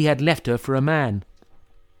that he had left her for a man.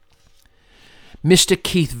 Mr.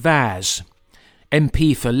 Keith Vaz,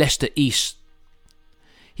 MP for Leicester East.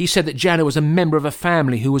 He said that Janner was a member of a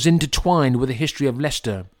family who was intertwined with the history of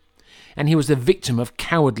Leicester, and he was the victim of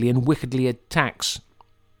cowardly and wickedly attacks.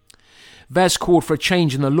 Vaz called for a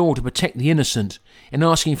change in the law to protect the innocent and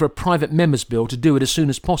asking for a private members' bill to do it as soon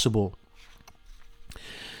as possible.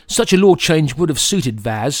 Such a law change would have suited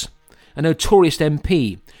Vaz, a notorious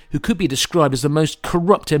MP who could be described as the most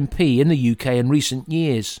corrupt MP in the UK in recent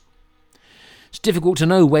years. It's difficult to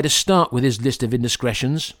know where to start with his list of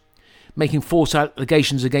indiscretions: making false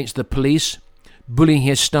allegations against the police, bullying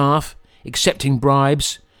his staff, accepting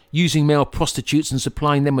bribes, using male prostitutes and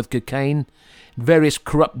supplying them with cocaine, various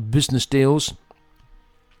corrupt business deals.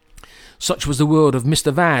 Such was the world of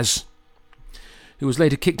Mr. Vaz, who was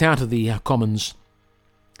later kicked out of the Commons.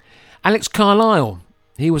 Alex Carlile,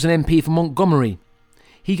 he was an MP for Montgomery.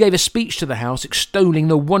 He gave a speech to the House extolling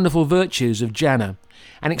the wonderful virtues of Janner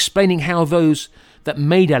and explaining how those that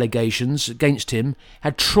made allegations against him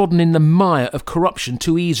had trodden in the mire of corruption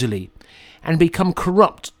too easily and become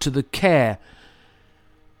corrupt to the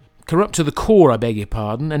core,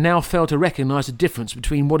 and now failed to recognise the difference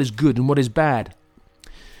between what is good and what is bad.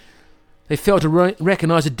 They failed to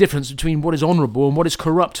recognise the difference between what is honourable and what is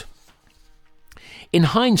corrupt. In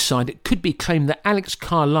hindsight, it could be claimed that Alex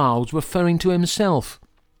Carlile was referring to himself.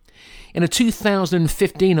 In a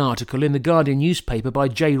 2015 article in the Guardian newspaper by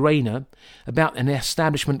Jay Rayner about an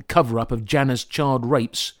establishment cover-up of Janner's child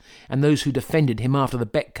rapes and those who defended him after the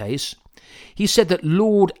Beck case, he said that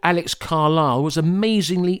Lord Alex Carlile was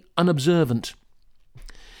amazingly unobservant.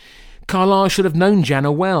 Carlile should have known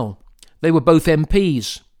Janner well. They were both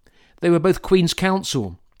MPs. They were both Queen's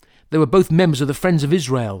Counsel. They were both members of the Friends of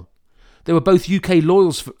Israel. They were both UK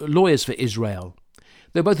lawyers for Israel.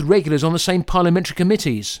 They were both regulars on the same parliamentary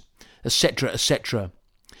committees, etc., etc.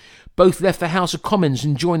 Both left the House of Commons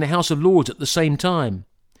and joined the House of Lords at the same time.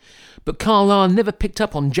 But Carlile never picked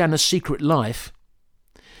up on Janner's secret life.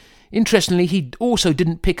 Interestingly, he also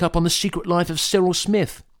didn't pick up on the secret life of Cyril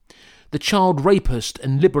Smith, the child rapist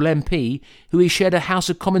and Liberal MP who he shared a House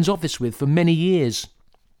of Commons office with for many years.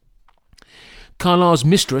 Carlyle's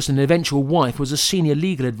mistress and eventual wife was a senior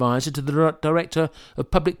legal advisor to the Director of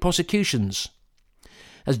Public Prosecutions.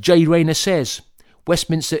 As Jay Rayner says,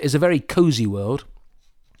 Westminster is a very cosy world.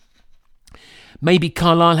 Maybe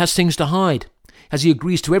Carlile has things to hide, as he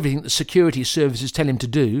agrees to everything the security services tell him to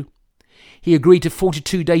do. He agreed to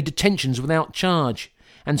 42-day detentions without charge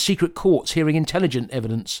and secret courts hearing intelligent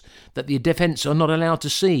evidence that the defence are not allowed to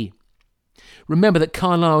see. Remember that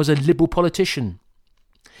Carlile is a Liberal politician.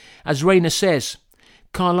 As Rayner says,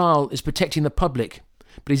 Carlile is protecting the public,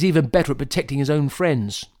 but he's even better at protecting his own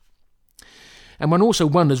friends. And one also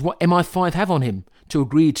wonders what MI5 have on him to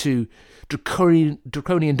agree to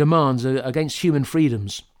draconian demands against human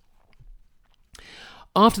freedoms.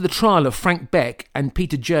 After the trial of Frank Beck and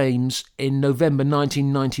Peter James in November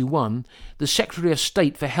 1991, the Secretary of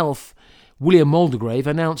State for Health, William Mulgrave,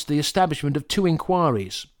 announced the establishment of two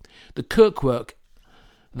inquiries, the Kirkwood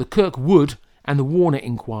and the Warner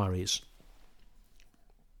inquiries.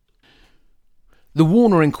 The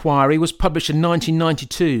Warner inquiry was published in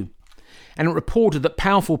 1992, and it reported that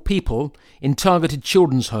powerful people in targeted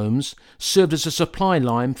children's homes served as a supply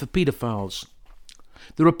line for paedophiles.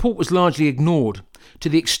 The report was largely ignored, to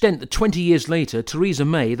the extent that 20 years later, Theresa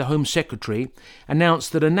May, the Home Secretary,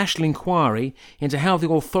 announced that a national inquiry into how the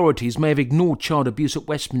authorities may have ignored child abuse at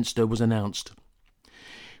Westminster was announced.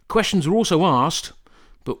 Questions were also asked,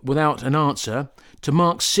 but without an answer, to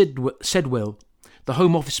Mark Sedwill, the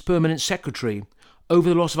Home Office Permanent Secretary, over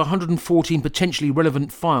the loss of 114 potentially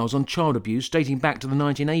relevant files on child abuse dating back to the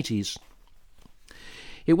 1980s.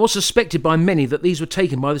 It was suspected by many that these were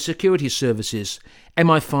taken by the security services,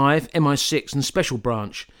 MI5, MI6 and Special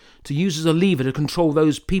Branch, to use as a lever to control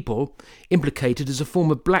those people implicated as a form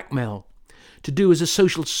of blackmail, to do as the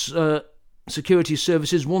social security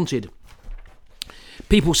services wanted.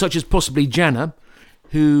 People such as possibly Janner,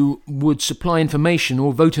 who would supply information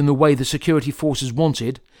or vote in the way the security forces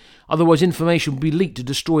wanted, otherwise information would be leaked to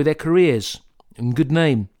destroy their careers and good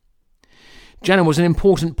name. Janner was an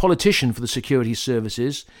important politician for the security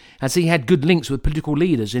services, as he had good links with political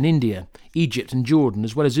leaders in India, Egypt and Jordan,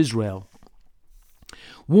 as well as Israel.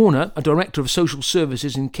 Warner, a director of social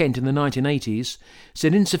services in Kent in the 1980s,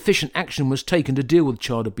 said insufficient action was taken to deal with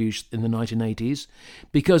child abuse in the 1980s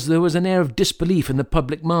because there was an air of disbelief in the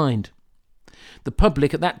public mind. The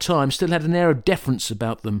public at that time still had an air of deference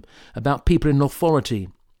about them, about people in authority.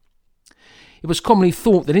 It was commonly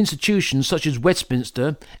thought that institutions such as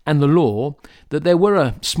Westminster and the law, that there were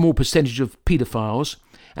a small percentage of paedophiles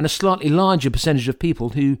and a slightly larger percentage of people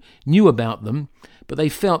who knew about them but they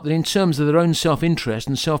felt that in terms of their own self-interest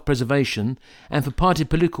and self-preservation, and for party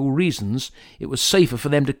political reasons, it was safer for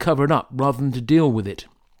them to cover it up rather than to deal with it.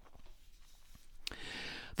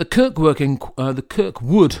 The Kirkwood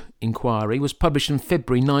inquiry was published in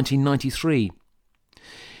February 1993.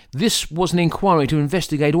 This was an inquiry to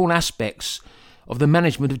investigate all aspects of the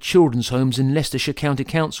management of children's homes in Leicestershire County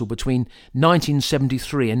Council between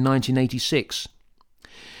 1973 and 1986.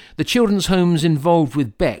 The children's homes involved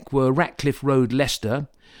with Beck were Ratcliffe Road, Leicester,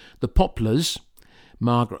 the Poplars,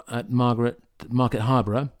 Market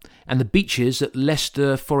Harborough, and the Beeches at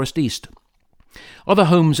Leicester Forest East. Other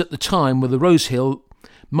homes at the time were the Rosehill,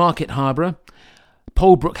 Market Harborough,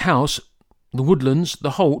 Polebrook House, the Woodlands,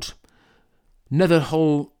 the Holt,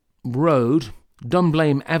 Netherhull Road,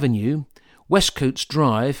 Dunblane Avenue, Westcoats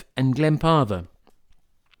Drive, and Glenparva.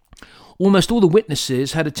 Almost all the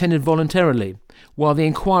witnesses had attended voluntarily, while the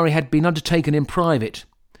inquiry had been undertaken in private.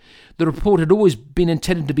 The report had always been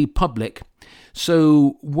intended to be public,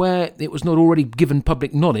 so where it was not already given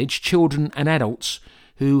public knowledge, children and adults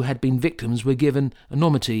who had been victims were given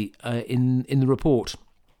anonymity in the report.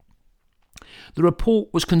 The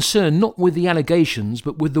report was concerned not with the allegations,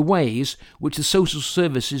 but with the ways which the Social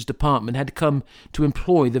Services Department had come to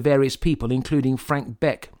employ the various people, including Frank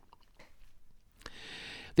Beck.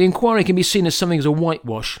 The inquiry can be seen as something as a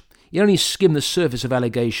whitewash. It only skimmed the surface of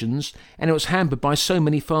allegations, and it was hampered by so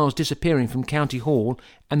many files disappearing from County Hall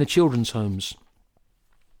and the children's homes.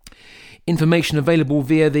 Information available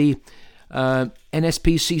via the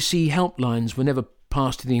NSPCC helplines were never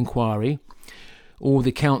passed to the inquiry, or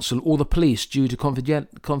the council, or the police due to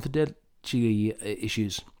confidentiality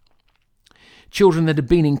issues. Children that had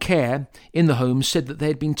been in care in the home said that they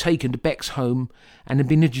had been taken to Beck's home and had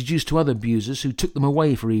been introduced to other abusers who took them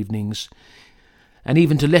away for evenings, and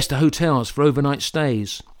even to Leicester hotels for overnight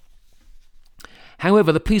stays.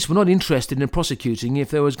 However, the police were not interested in prosecuting if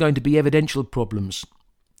there was going to be evidential problems.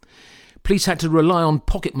 Police had to rely on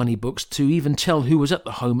pocket money books to even tell who was at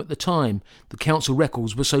the home at the time. The council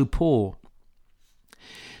records were so poor.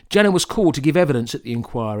 Janner was called to give evidence at the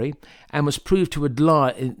inquiry and was proved to have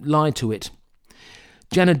lied to it.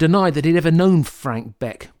 Janner denied that he'd ever known Frank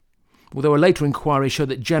Beck, although a later inquiry showed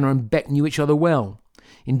that Janner and Beck knew each other well.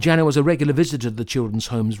 Janner was a regular visitor to the children's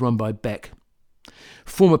homes run by Beck.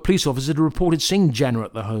 Former police officers had reported seeing Janner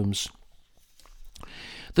at the homes.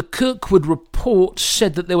 The Kirkwood report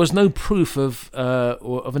said that there was no proof of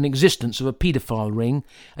an existence of a paedophile ring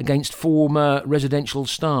against former residential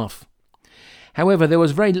staff. However, there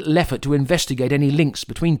was very little effort to investigate any links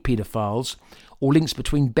between paedophiles or links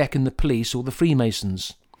between Beck and the police or the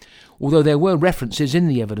Freemasons, although there were references in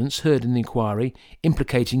the evidence heard in the inquiry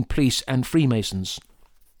implicating police and Freemasons.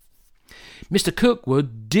 Mr.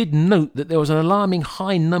 Kirkwood did note that there was an alarming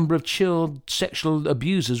high number of child sexual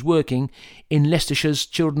abusers working in Leicestershire's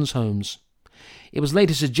children's homes. It was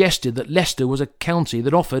later suggested that Leicester was a county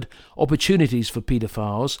that offered opportunities for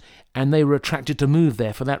paedophiles, and they were attracted to move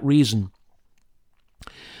there for that reason.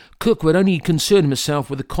 Kirkwood only concerned himself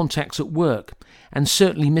with the contacts at work, and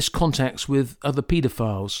certainly missed contacts with other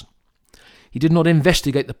paedophiles. He did not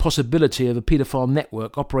investigate the possibility of a paedophile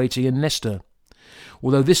network operating in Leicester,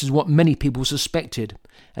 although this is what many people suspected,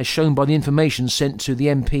 as shown by the information sent to the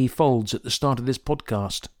MP Folds at the start of this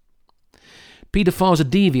podcast. Paedophiles are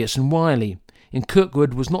devious and wily, and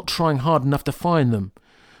Kirkwood was not trying hard enough to find them,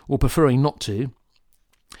 or preferring not to.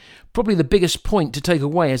 Probably the biggest point to take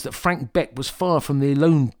away is that Frank Beck was far from the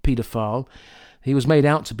lone paedophile he was made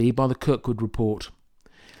out to be by the Kirkwood report.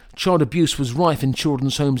 Child abuse was rife in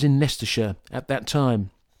children's homes in Leicestershire at that time.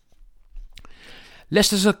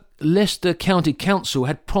 Leicester County Council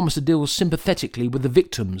had promised to deal sympathetically with the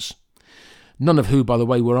victims, none of who, by the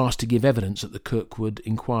way, were asked to give evidence at the Kirkwood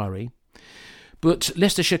inquiry. But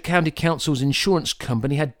Leicestershire County Council's insurance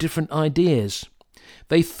company had different ideas.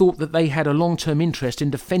 They thought that they had a long-term interest in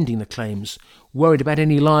defending the claims, worried about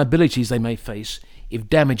any liabilities they may face if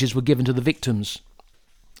damages were given to the victims.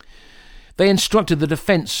 They instructed the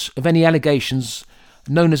defence of any allegations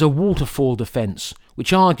known as a waterfall defence,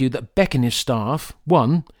 which argued that Beck and his staff,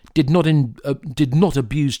 1, did not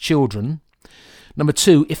abuse children.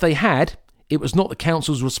 2, if they had, it was not the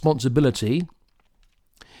council's responsibility.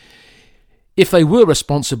 If they were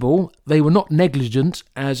responsible, they were not negligent,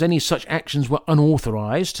 as any such actions were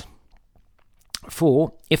unauthorised.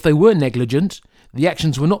 4, if they were negligent, the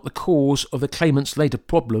actions were not the cause of the claimant's later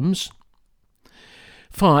problems.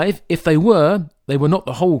 5, if they were not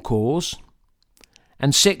the whole cause.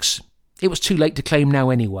 And 6, it was too late to claim now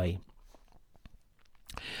anyway.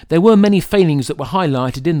 There were many failings that were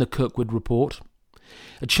highlighted in the Kirkwood report.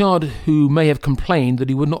 A child who may have complained that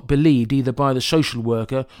he would not believed either by the social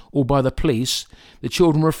worker or by the police. The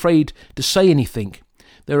children were afraid to say anything.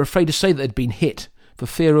 They were afraid to say that they'd been hit for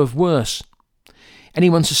fear of worse.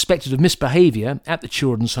 Anyone suspected of misbehaviour at the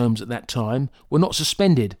children's homes at that time were not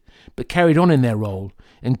suspended, but carried on in their role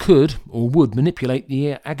and could or would manipulate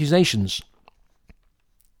the accusations.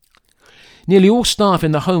 Nearly all staff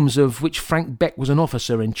in the homes of which Frank Beck was an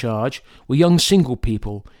officer in charge were young single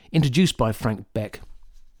people introduced by Frank Beck.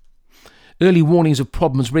 Early warnings of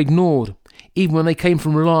problems were ignored, even when they came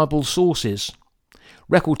from reliable sources.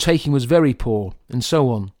 Record taking was very poor, and so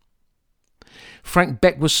on. Frank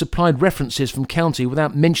Beck was supplied references from county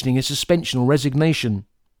without mentioning his suspension or resignation.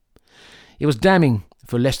 It was damning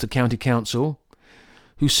for Leicester County Council,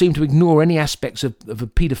 who seemed to ignore any aspects of a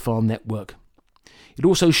paedophile network. It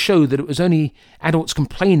also showed that it was only adults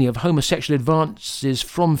complaining of homosexual advances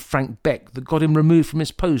from Frank Beck that got him removed from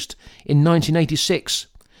his post in 1986.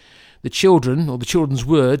 The children, or the children's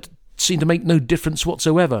word, seemed to make no difference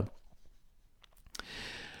whatsoever.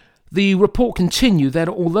 The report continued that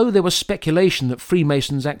although there was speculation that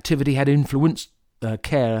Freemasons' activity had influenced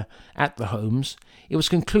care at the homes, it was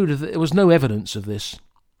concluded that there was no evidence of this,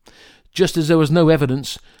 just as there was no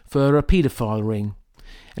evidence for a paedophile ring.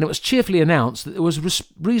 And it was cheerfully announced that there was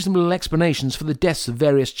reasonable explanations for the deaths of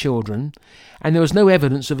various children, and there was no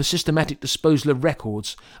evidence of a systematic disposal of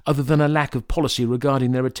records other than a lack of policy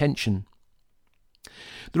regarding their retention.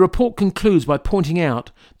 The report concludes by pointing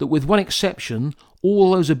out that with one exception,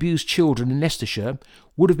 all those abused children in Leicestershire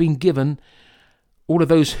would have been given, all of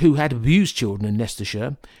those who had abused children in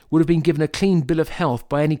Leicestershire would have been given a clean bill of health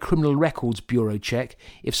by any Criminal Records Bureau check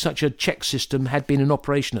if such a check system had been in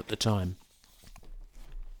operation at the time.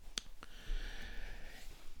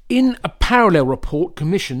 In a parallel report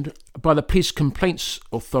commissioned by the Police Complaints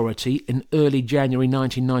Authority in early January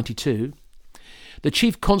 1992, the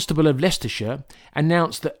Chief Constable of Leicestershire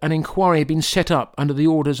announced that an inquiry had been set up under the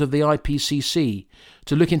orders of the IPCC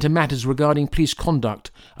to look into matters regarding police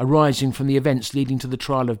conduct arising from the events leading to the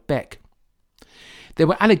trial of Beck. There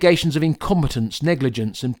were allegations of incompetence,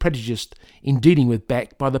 negligence and prejudice in dealing with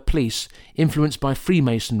Beck by the police influenced by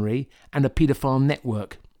Freemasonry and a paedophile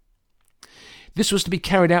network. This was to be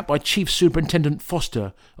carried out by Chief Superintendent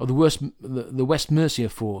Foster of the West Mercia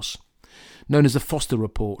Force, known as the Foster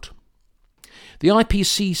Report. The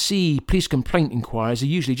IPCC police complaint inquiries are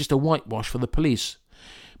usually just a whitewash for the police,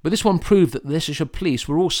 but this one proved that the Leicestershire police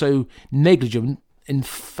were also negligent in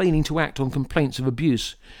failing to act on complaints of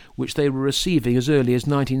abuse, which they were receiving as early as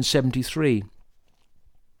 1973.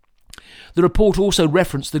 The report also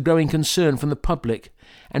referenced the growing concern from the public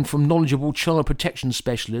and from knowledgeable child protection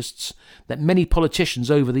specialists that many politicians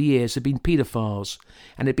over the years had been paedophiles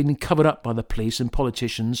and had been covered up by the police and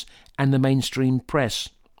politicians and the mainstream press.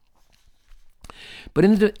 But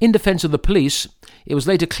in defence of the police, it was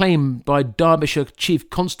later claimed by Derbyshire Chief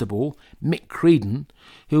Constable Mick Creedon,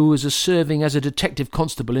 who was serving as a detective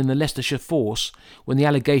constable in the Leicestershire force when the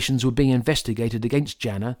allegations were being investigated against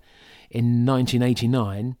Janner in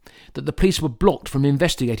 1989, that the police were blocked from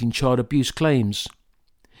investigating child abuse claims.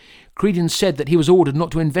 Creedon said that he was ordered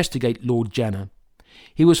not to investigate Lord Janner.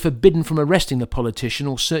 He was forbidden from arresting the politician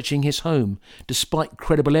or searching his home, despite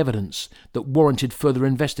credible evidence that warranted further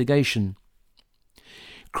investigation.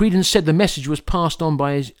 Creedon said the message was passed on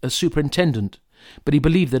by a superintendent, but he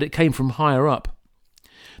believed that it came from higher up.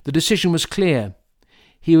 The decision was clear.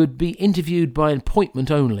 He would be interviewed by appointment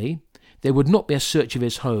only. There would not be a search of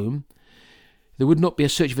his home. There would not be a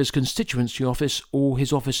search of his constituency office or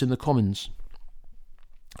his office in the Commons.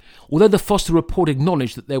 Although the Foster report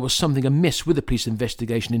acknowledged that there was something amiss with the police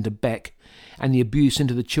investigation into Beck and the abuse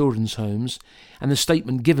into the children's homes, and the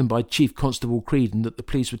statement given by Chief Constable Creedon that the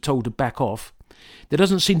police were told to back off, there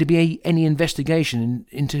doesn't seem to be any investigation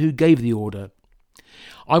into who gave the order.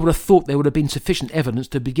 I would have thought there would have been sufficient evidence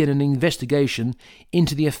to begin an investigation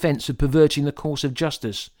into the offence of perverting the course of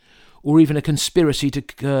justice, or even a conspiracy to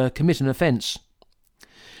commit an offence.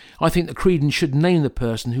 I think that Creedon should name the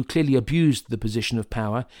person who clearly abused the position of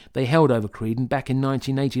power they held over Creedon back in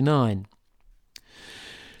 1989.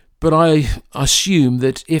 But I assume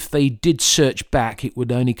that if they did search back, it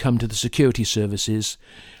would only come to the security services,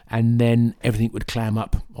 and then everything would clam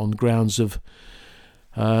up on grounds of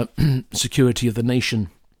security of the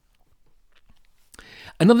nation.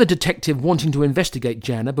 Another detective wanting to investigate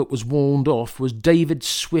Janner but was warned off was David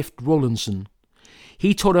Swift Rawlinson.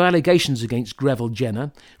 He told of allegations against Greville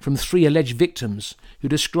Jenner from 3 alleged victims who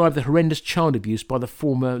described the horrendous child abuse by the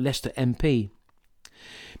former Leicester MP.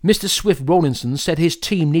 Mr. Swift Rawlinson said his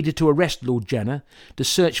team needed to arrest Lord Janner to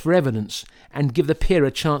search for evidence and give the peer a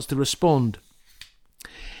chance to respond.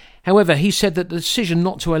 However, he said that the decision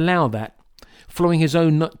not to allow that, following his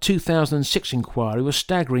own 2006 inquiry, was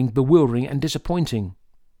staggering, bewildering and disappointing.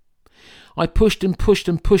 I pushed and pushed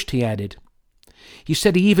and pushed, he added. He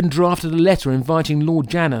said he even drafted a letter inviting Lord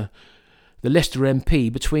Janner, the Leicester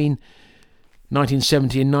MP, between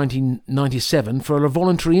 1970 and 1997 for a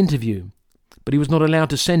voluntary interview, but he was not allowed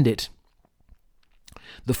to send it.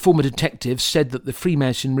 The former detective said that the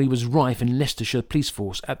Freemasonry was rife in Leicestershire police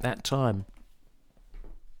force at that time.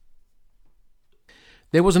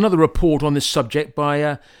 There was another report on this subject by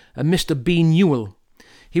a Mr. B. Newell.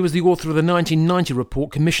 He was the author of the 1990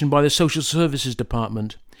 report commissioned by the Social Services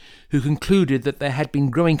Department, who concluded that there had been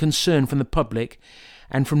growing concern from the public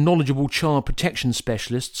and from knowledgeable child protection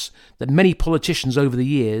specialists that many politicians over the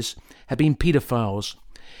years had been paedophiles,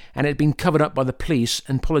 and it had been covered up by the police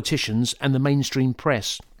and politicians and the mainstream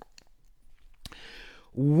press.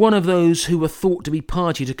 One of those who were thought to be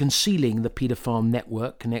party to concealing the paedophile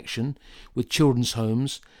network connection with children's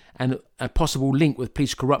homes and a possible link with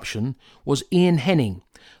police corruption was Ian Henning,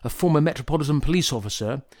 a former Metropolitan Police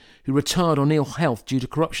officer who retired on ill health due to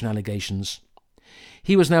corruption allegations.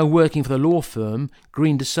 He was now working for the law firm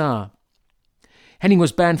Green Dessart. Henning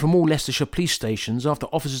was banned from all Leicestershire police stations after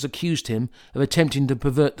officers accused him of attempting to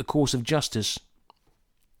pervert the course of justice.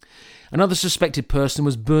 Another suspected person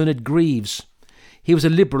was Bernard Greaves. He was a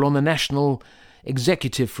Liberal on the National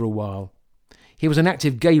Executive for a while. He was an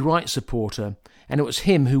active gay rights supporter, and it was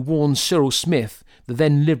him who warned Cyril Smith, the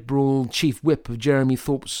then Liberal chief whip of Jeremy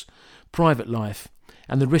Thorpe's private life,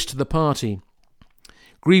 and the risk to the party.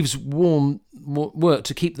 Greaves worked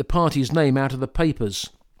to keep the party's name out of the papers.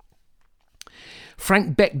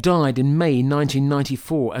 Frank Beck died in May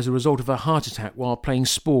 1994 as a result of a heart attack while playing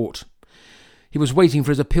sport. He was waiting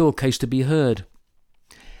for his appeal case to be heard.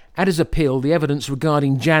 At his appeal, the evidence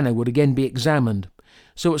regarding Janner would again be examined,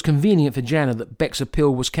 so it was convenient for Janner that Beck's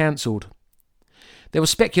appeal was cancelled. There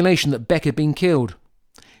was speculation that Beck had been killed.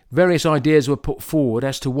 Various ideas were put forward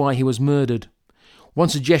as to why he was murdered. One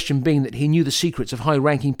suggestion being that he knew the secrets of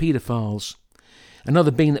high-ranking paedophiles.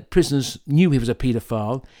 Another being that prisoners knew he was a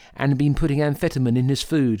paedophile and had been putting amphetamine in his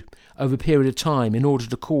food over a period of time in order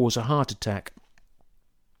to cause a heart attack.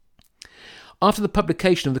 After the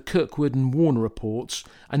publication of the Kirkwood and Warner reports,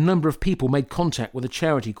 a number of people made contact with a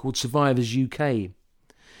charity called Survivors UK.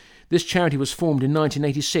 This charity was formed in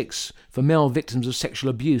 1986 for male victims of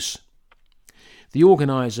sexual abuse. The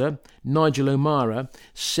organiser, Nigel O'Mara,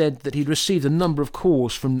 said that he'd received a number of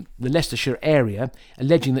calls from the Leicestershire area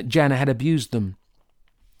alleging that Janner had abused them.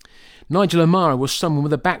 Nigel O'Mara was someone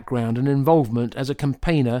with a background and involvement as a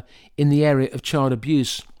campaigner in the area of child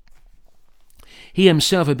abuse. He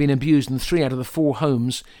himself had been abused in 3 out of the 4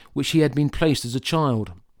 homes which he had been placed as a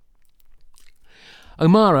child.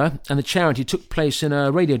 O'Mara and the charity took place in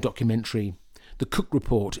a radio documentary, The Cook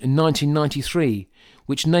Report, in 1993,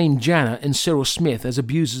 which named Janner and Cyril Smith as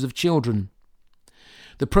abusers of children.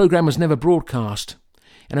 The programme was never broadcast,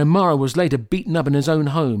 and O'Mara was later beaten up in his own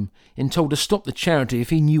home and told to stop the charity if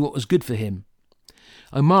he knew what was good for him.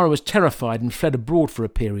 O'Mara was terrified and fled abroad for a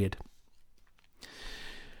period.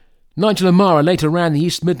 Nigel O'Mara later ran the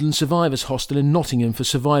East Midlands Survivors Hostel in Nottingham for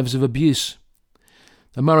survivors of abuse.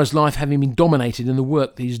 O'Mara's life having been dominated in the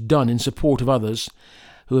work that he's done in support of others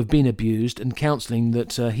who have been abused and counselling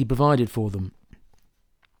that he provided for them.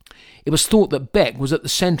 It was thought that Beck was at the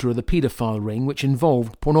centre of the paedophile ring, which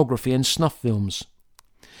involved pornography and snuff films.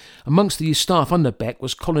 Amongst the staff under Beck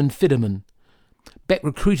was Colin Fidderman. Beck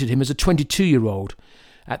recruited him as a 22-year-old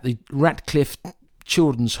at the Ratcliffe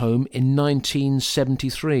Children's Home in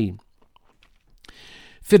 1973.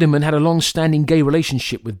 Fidderman had a long-standing gay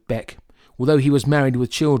relationship with Beck, although he was married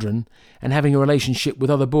with children and having a relationship with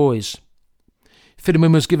other boys.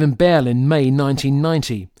 Fidderman was given bail in May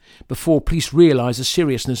 1990, before police realised the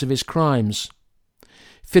seriousness of his crimes.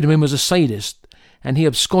 Fidderman was a sadist, and he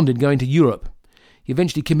absconded going to Europe. He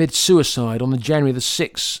eventually committed suicide on January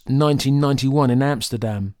 6, 1991 in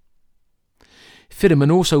Amsterdam.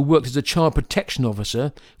 Fidderman also worked as a child protection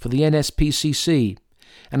officer for the NSPCC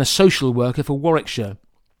and a social worker for Warwickshire.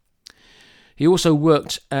 He also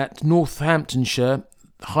worked at Northamptonshire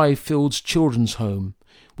Highfields Children's Home,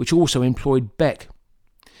 which also employed Beck.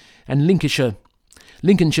 And Lincolnshire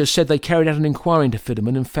said they carried out an inquiry into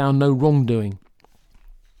Fidderman and found no wrongdoing.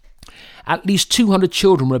 At least 200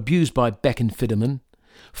 children were abused by Beck and Fidderman.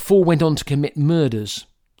 4 went on to commit murders.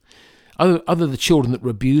 Other the children that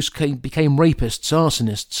were abused became rapists,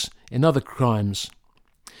 arsonists, and other crimes.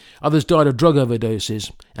 Others died of drug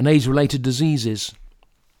overdoses and AIDS-related diseases.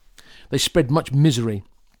 They spread much misery.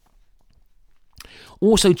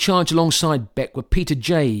 Also charged alongside Beck were Peter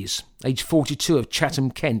Jays, aged 42, of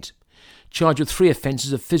Chatham, Kent, charged with 3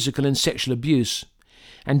 offences of physical and sexual abuse,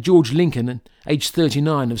 and George Lincoln, aged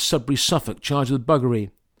 39, of Sudbury, Suffolk, charged with buggery.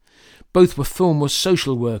 Both were former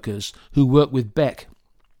social workers who worked with Beck.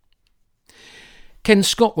 Ken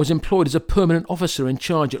Scott was employed as a permanent officer in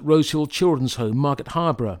charge at Rosehill Children's Home, Market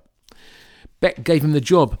Harborough. Beck gave him the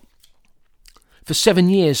job. For 7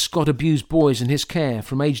 years, Scott abused boys in his care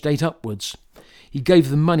from aged 8 upwards. He gave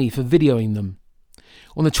them money for videoing them.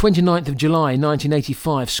 On the 29th of July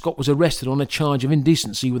 1985, Scott was arrested on a charge of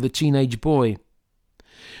indecency with a teenage boy.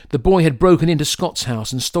 The boy had broken into Scott's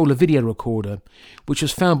house and stole a video recorder, which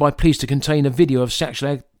was found by police to contain a video of sexual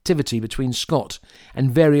activity between Scott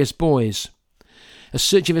and various boys. A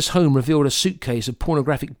search of his home revealed a suitcase of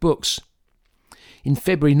pornographic books. In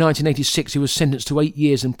February 1986, he was sentenced to 8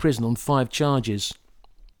 years in prison on 5 charges.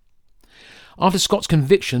 After Scott's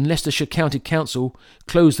conviction, Leicestershire County Council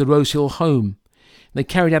closed the Rosehill home. They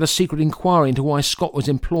carried out a secret inquiry into why Scott was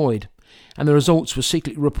employed, and the results were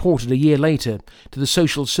secretly reported a year later to the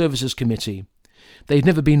Social Services Committee. They had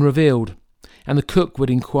never been revealed, and the Kirkwood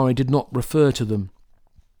inquiry did not refer to them.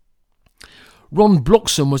 Ron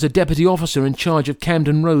Bloxham was a deputy officer in charge of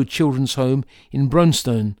Camden Road Children's Home in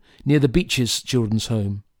Brunstone, near the Beaches Children's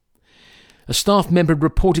Home. A staff member had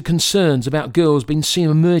reported concerns about girls being seen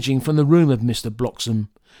emerging from the room of Mr. Bloxham,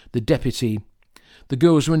 the deputy. The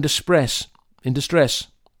girls were in distress.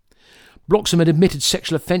 Bloxham had admitted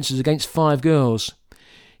sexual offences against 5 girls.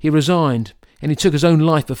 He resigned, and he took his own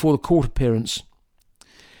life before the court appearance.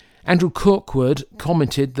 Andrew Kirkwood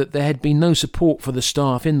commented that there had been no support for the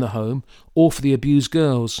staff in the home or for the abused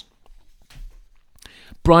girls.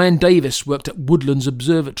 Brian Davis worked at Woodlands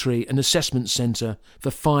Observatory and Assessment Centre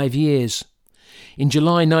for 5 years. In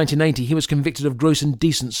July 1980, he was convicted of gross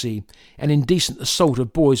indecency and indecent assault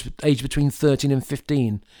of boys aged between 13 and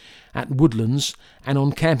 15 at Woodlands and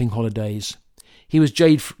on camping holidays. He was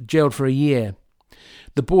jailed for a year.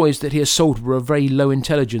 The boys that he assaulted were of very low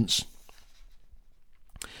intelligence.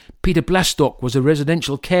 Peter Blastock was a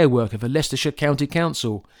residential care worker for Leicestershire County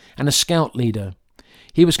Council and a scout leader.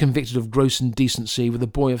 He was convicted of gross indecency with a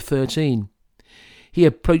boy of 13. He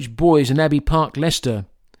approached boys in Abbey Park, Leicester.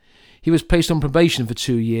 He was placed on probation for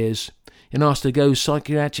 2 years and asked to undergo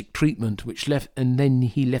psychiatric treatment, and then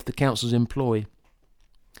he left the council's employ.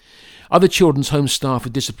 Other children's home staff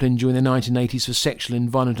were disciplined during the 1980s for sexual and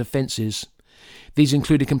violent offences. These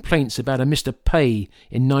included complaints about a Mr. Pay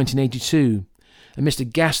in 1982, a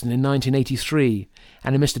Mr. Gaston in 1983,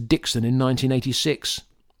 and a Mr. Dixon in 1986.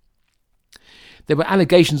 There were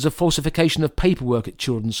allegations of falsification of paperwork at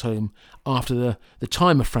Children's Home after the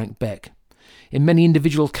time of Frank Beck, in many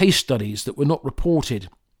individual case studies that were not reported.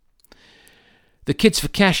 The Kids for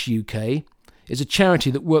Cash UK is a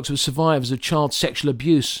charity that works with survivors of child sexual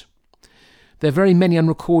abuse. There are very many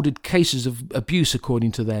unrecorded cases of abuse,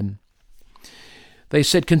 according to them. They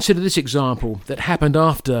said, consider this example that happened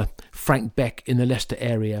after Frank Beck in the Leicester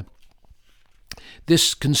area.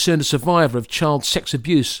 This concerned a survivor of child sex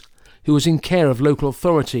abuse who was in care of local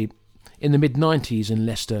authority in the mid-90s in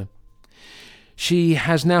Leicester. She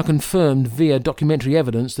has now confirmed via documentary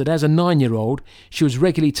evidence that as a 9-year-old she was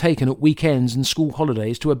regularly taken at weekends and school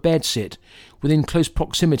holidays to a bedsit within close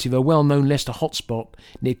proximity of a well-known Leicester hotspot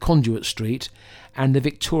near Conduit Street and the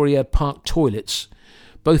Victoria Park toilets,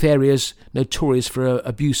 both areas notorious for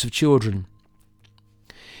abuse of children.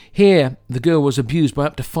 Here, the girl was abused by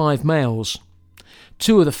up to 5 males.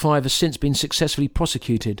 2 of the 5 have since been successfully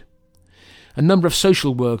prosecuted. A number of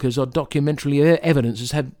social workers or documentary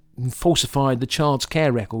evidences have falsified the child's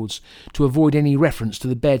care records to avoid any reference to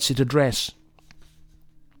the bedsit address.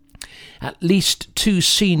 At least 2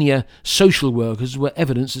 senior social workers were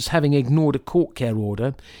evidenced as having ignored a court care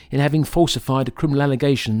order and having falsified the criminal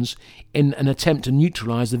allegations in an attempt to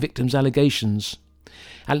neutralise the victim's allegations.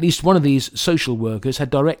 At least one of these social workers had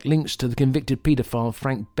direct links to the convicted paedophile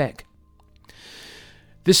Frank Beck.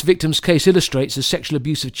 This victim's case illustrates the sexual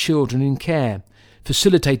abuse of children in care,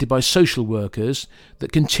 facilitated by social workers,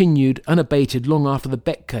 that continued unabated long after the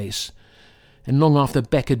Beck case and long after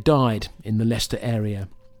Beck had died in the Leicester area.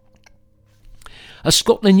 A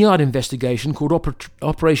Scotland Yard investigation called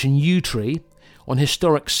Operation Yewtree on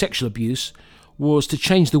historic sexual abuse was to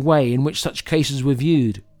change the way in which such cases were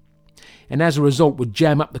viewed, and as a result would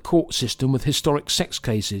jam up the court system with historic sex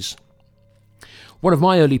cases. One of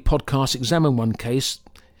my early podcasts examined one case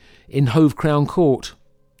in Hove Crown Court.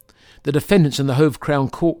 The defendants in the Hove Crown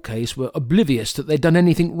Court case were oblivious that they'd done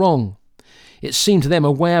anything wrong. It seemed to them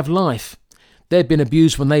a way of life. They'd been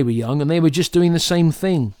abused when they were young and they were just doing the same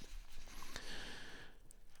thing.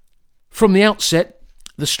 From the outset,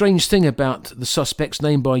 the strange thing about the suspects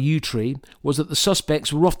named by Yewtree was that the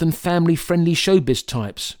suspects were often family-friendly showbiz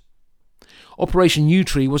types. Operation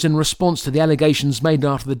Yewtree was in response to the allegations made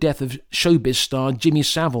after the death of showbiz star Jimmy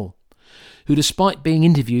Savile, who, despite being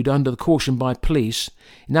interviewed under caution by police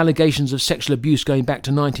in allegations of sexual abuse going back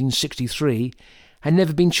to 1963, had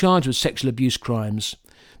never been charged with sexual abuse crimes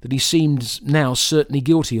that he seemed now certainly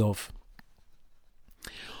guilty of.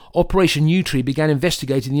 Operation Yewtree began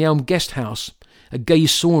investigating the Elm Guest House, a gay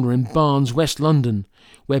sauna in Barnes, West London,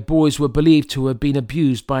 where boys were believed to have been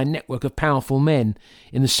abused by a network of powerful men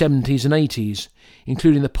in the 70s and 80s,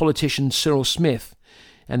 including the politician Cyril Smith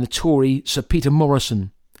and the Tory Sir Peter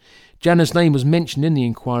Morrison. Janna's name was mentioned in the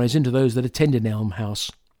inquiries into those that attended Elm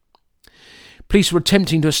House. Police were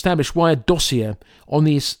attempting to establish why a dossier on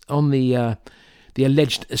the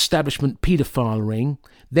alleged establishment paedophile ring,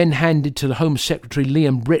 then handed to the Home Secretary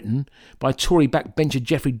Liam Britton by Tory backbencher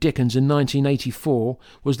Geoffrey Dickens in 1984,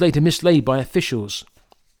 was later mislaid by officials.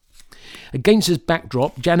 Against this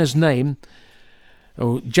backdrop, Janna's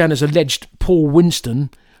alleged Paul Winston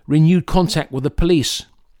renewed contact with the police.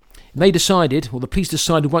 The police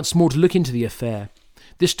decided once more to look into the affair,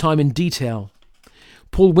 this time in detail.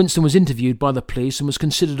 Paul Winston was interviewed by the police and was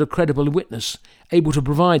considered a credible witness, able to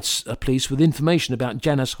provide police with information about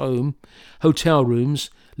Janna's home, hotel rooms,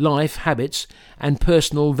 life, habits, and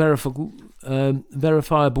personal verifiable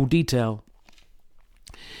detail.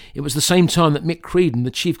 It was the same time that Mick Creedon,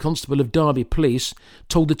 the Chief Constable of Derby Police,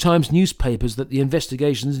 told the Times newspapers that the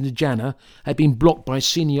investigations into Janna had been blocked by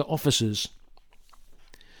senior officers.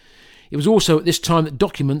 It was also at this time that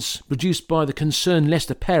documents produced by the concerned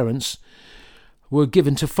Leicester parents were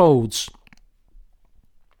given to Foulds.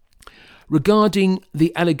 Regarding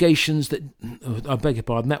the allegations that... I beg your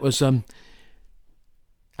pardon, that was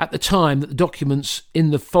at the time that the documents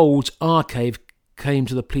in the Foulds archive came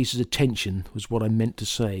to the police's attention, was what I meant to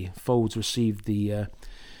say. Foulds received the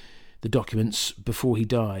documents before he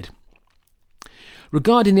died.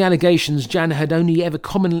 Regarding the allegations, Janna had only ever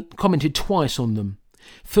commented twice on them.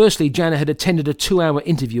 Firstly, Janna had attended a 2-hour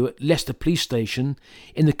interview at Leicester Police Station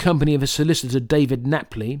in the company of a solicitor, David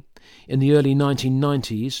Napley, in the early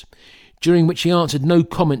 1990s, during which he answered no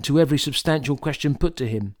comment to every substantial question put to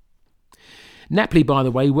him. Napley, by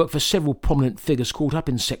the way, worked for several prominent figures caught up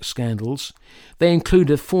in sex scandals. They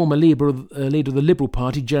included a former leader of the Liberal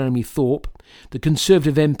Party, Jeremy Thorpe, the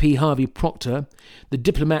Conservative MP Harvey Proctor, the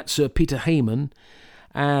diplomat Sir Peter Heyman,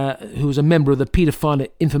 who was a member of the Paedophile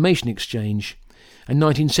Information Exchange, a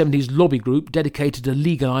 1970s lobby group dedicated to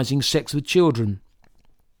legalising sex with children.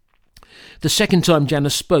 The second time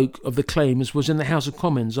Janna spoke of the claims was in the House of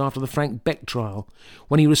Commons after the Frank Beck trial,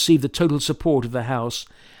 when he received the total support of the House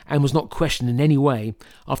and was not questioned in any way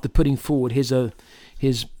after putting forward his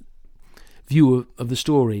view of the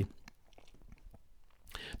story.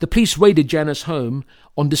 The police raided Janna's home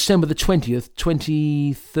on December the 20th,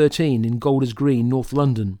 2013 in Golders Green, North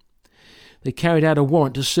London. They carried out a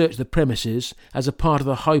warrant to search the premises as a part of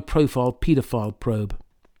the high-profile paedophile probe.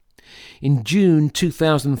 In June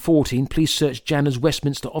 2014, police searched Janna's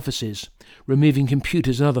Westminster offices, removing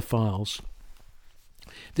computers and other files.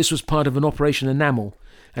 This was part of an Operation Enamel,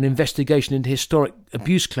 an investigation into historic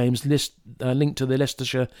abuse claims linked to the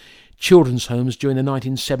Leicestershire children's homes during the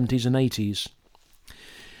 1970s and 80s.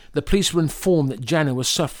 The police were informed that Janna was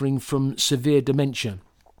suffering from severe dementia.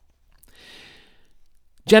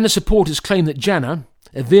 Janna supporters claim that Janna,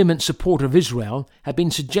 a vehement supporter of Israel, had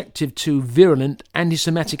been subjected to virulent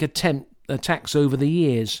anti-Semitic attacks over the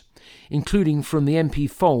years, including from the MP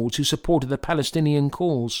Foulds, who supported the Palestinian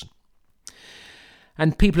cause.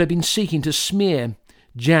 And people have been seeking to smear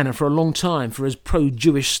Janna for a long time for his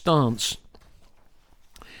pro-Jewish stance.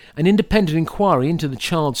 An independent inquiry into the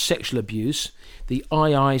child's sexual abuse, the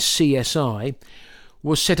IICSI,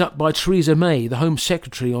 was set up by Theresa May, the Home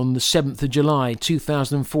Secretary, on the 7th of July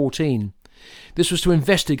 2014. This was to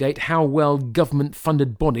investigate how well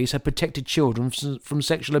government-funded bodies had protected children from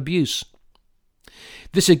sexual abuse.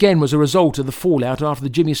 This again was a result of the fallout after the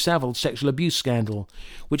Jimmy Savile sexual abuse scandal,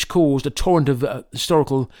 which caused a torrent of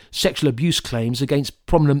historical sexual abuse claims against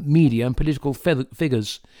prominent media and political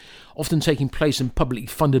figures, often taking place in publicly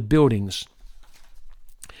funded buildings.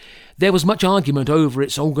 There was much argument over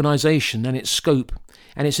its organisation and its scope,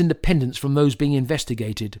 and its independence from those being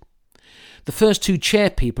investigated. The first two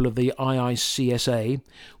chairpeople of the IICSA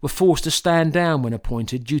were forced to stand down when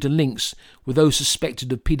appointed due to links with those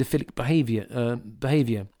suspected of paedophilic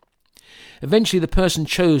behaviour. Eventually the person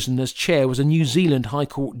chosen as chair was a New Zealand High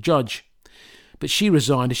Court judge, but she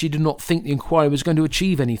resigned as she did not think the inquiry was going to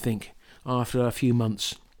achieve anything after a few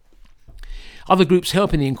months. Other groups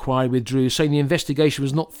helping the inquiry withdrew, saying the investigation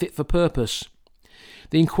was not fit for purpose.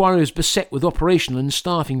 The inquiry was beset with operational and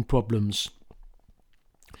staffing problems.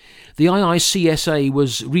 The IICSA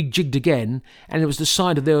was rejigged again, and it was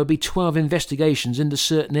decided there would be 12 investigations into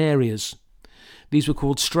certain areas. These were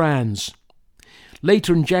called strands.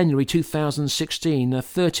 Later in January 2016, a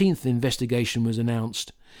 13th investigation was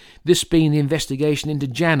announced, this being the investigation into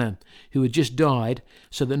Jana, who had just died,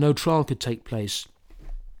 so that no trial could take place.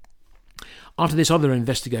 After this, other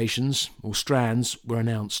investigations, or strands, were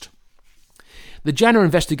announced. The Jana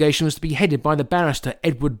investigation was to be headed by the barrister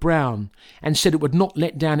Edward Brown, and said it would not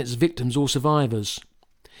let down its victims or survivors.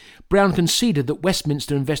 Brown conceded that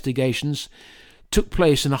Westminster investigations took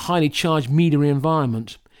place in a highly charged media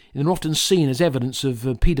environment, and are often seen as evidence of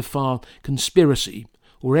a paedophile conspiracy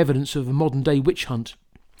or evidence of a modern-day witch hunt.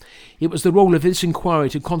 It was the role of this inquiry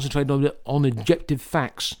to concentrate on objective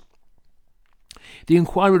facts. The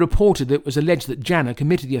inquiry reported that it was alleged that Jana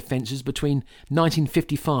committed the offences between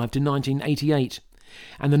 1955 to 1988,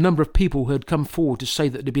 and the number of people who had come forward to say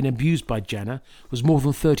that they had been abused by Jana was more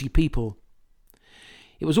than 30 people.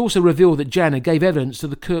 It was also revealed that Jana gave evidence to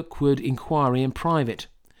the Kirkwood inquiry in private.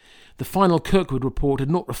 The final Kirkwood report had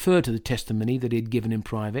not referred to the testimony that he had given in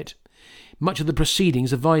private. Much of the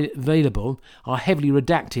proceedings available are heavily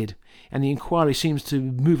redacted, and the inquiry seems to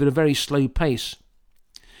move at a very slow pace.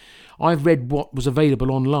 I've read what was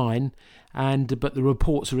available online, but the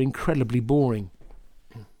reports are incredibly boring.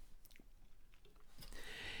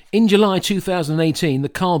 In July 2018, the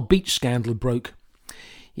Carl Beech scandal broke.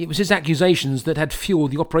 It was his accusations that had fueled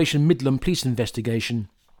the Operation Midland police investigation.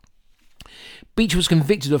 Beech was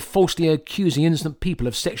convicted of falsely accusing innocent people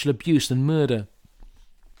of sexual abuse and murder.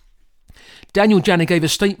 Daniel Jana gave a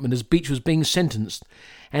statement as Beech was being sentenced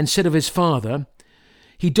and said of his father,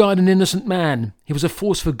 "He died an innocent man. He was a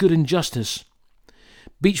force for good and justice."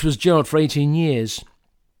 Beech was jailed for 18 years.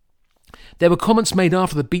 There were comments made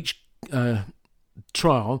after the Beech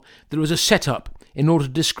trial that it was a set-up in order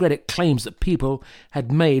to discredit claims that people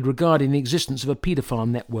had made regarding the existence of a paedophile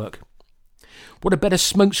network. What a better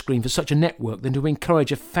smokescreen for such a network than to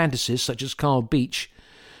encourage a fantasist such as Carl Beech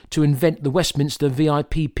to invent the Westminster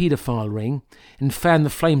VIP paedophile ring and fan the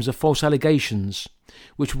flames of false allegations,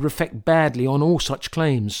 which would reflect badly on all such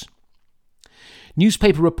claims.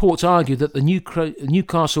 Newspaper reports argued that the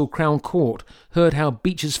Newcastle Crown Court heard how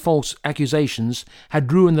Beech's false accusations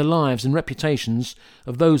had ruined the lives and reputations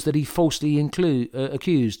of those that he falsely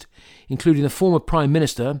accused, including the former Prime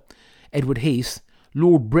Minister, Edward Heath,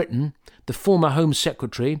 Lord Britton, the former Home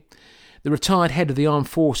Secretary, the retired head of the Armed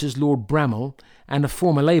Forces, Lord Bramall, and a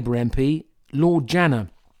former Labour MP, Lord Jana.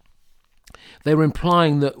 They were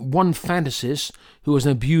implying that one fantasist, who was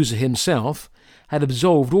an abuser himself, had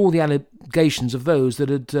absolved all the allegations of those that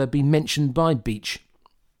had been mentioned by Beech.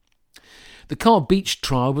 The Carl Beech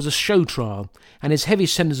trial was a show trial, and his heavy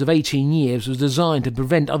sentence of 18 years was designed to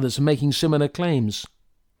prevent others from making similar claims.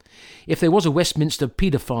 If there was a Westminster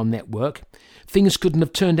paedophile network, things couldn't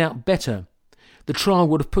have turned out better. The trial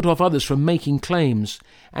would have put off others from making claims,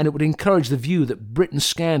 and it would encourage the view that Britain's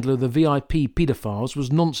scandal of the VIP paedophiles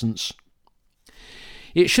was nonsense.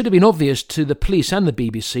 It should have been obvious to the police and the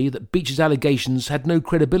BBC that Beech's allegations had no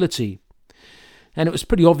credibility, and it was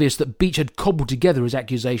pretty obvious that Beech had cobbled together his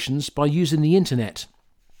accusations by using the internet.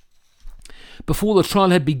 Before the trial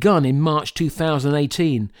had begun in March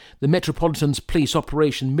 2018, the Metropolitan Police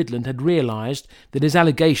Operation Midland had realised that his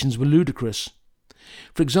allegations were ludicrous.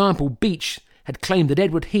 For example, Beech had claimed that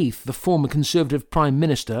Edward Heath, the former Conservative Prime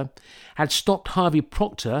Minister, had stopped Harvey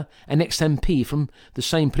Proctor, an ex-MP from the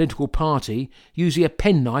same political party, using a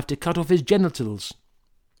penknife to cut off his genitals.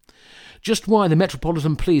 Just why the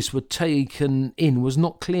Metropolitan Police were taken in was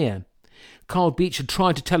not clear. Carl Beech had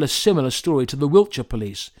tried to tell a similar story to the Wiltshire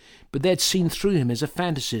Police, but they had seen through him as a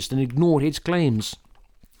fantasist and ignored his claims.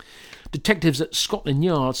 Detectives at Scotland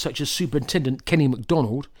Yard, such as Superintendent Kenny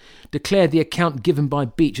MacDonald, declared the account given by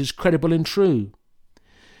Beech as credible and true.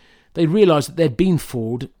 They realised that they had been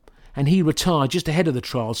fooled, and he retired just ahead of the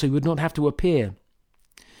trial so he would not have to appear.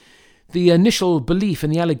 The initial belief in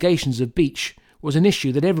the allegations of Beech was an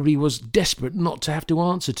issue that everybody was desperate not to have to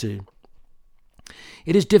answer to.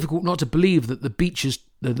 It is difficult not to believe that the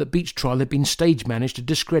Beech trial had been stage managed to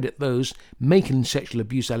discredit those making sexual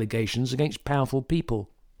abuse allegations against powerful people.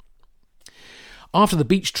 After the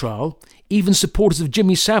Beech trial, even supporters of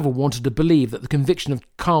Jimmy Savile wanted to believe that the conviction of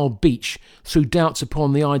Carl Beech threw doubts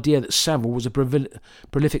upon the idea that Savile was a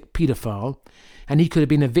prolific paedophile, and he could have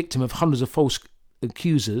been a victim of hundreds of false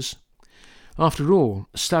accusers. After all,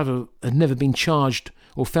 Savile had never been charged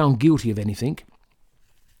or found guilty of anything.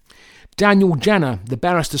 Daniel Jana, the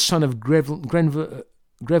barrister's son of Greville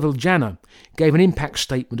Jana, gave an impact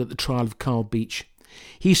statement at the trial of Carl Beech.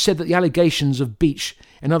 He said that the allegations of Beech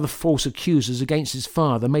and other false accusers against his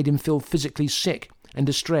father made him feel physically sick and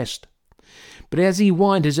distressed. But as he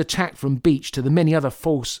wind his attack from Beach to the many other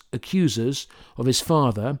false accusers of his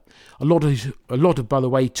father, a lot of, by the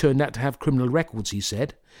way, turned out to have criminal records, he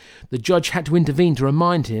said, the judge had to intervene to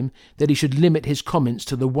remind him that he should limit his comments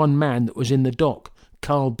to the one man that was in the dock,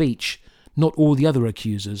 Carl Beach, not all the other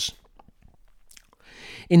accusers.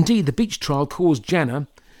 Indeed, the Beach trial caused Janner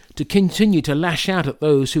to continue to lash out at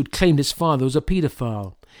those who'd claimed his father was a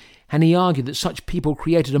paedophile, and he argued that such people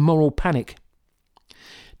created a moral panic.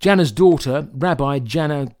 Janner's daughter, Rabbi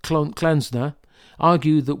Janna Klansner,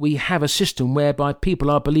 argued that we have a system whereby people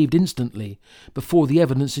are believed instantly before the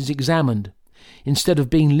evidence is examined, instead of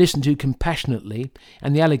being listened to compassionately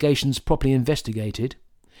and the allegations properly investigated.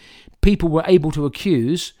 People were able to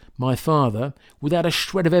accuse my father without a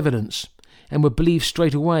shred of evidence and were believed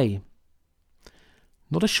straight away.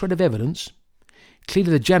 Not a shred of evidence.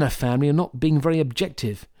 Clearly the Janner family are not being very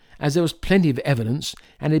objective, as there was plenty of evidence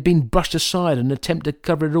and it had been brushed aside in an attempt to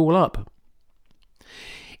cover it all up.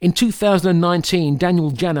 In 2019,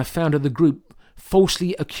 Daniel Janner founded the group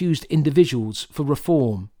Falsely Accused Individuals for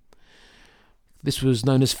Reform. This was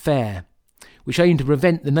known as FAIR, which aimed to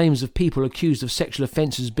prevent the names of people accused of sexual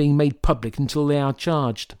offences being made public until they are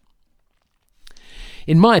charged.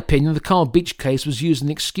 In my opinion, the Carl Beach case was used as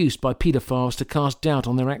an excuse by paedophiles to cast doubt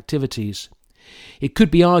on their activities. It could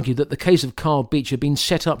be argued that the case of Carl Beach had been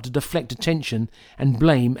set up to deflect attention and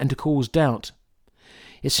blame and to cause doubt.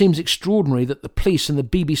 It seems extraordinary that the police and the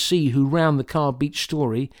BBC, who ran the Carl Beach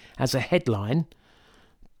story as a headline,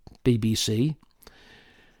 BBC,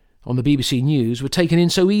 on the BBC News, were taken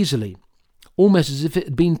in so easily, almost as if it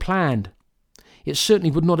had been planned. It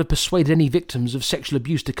certainly would not have persuaded any victims of sexual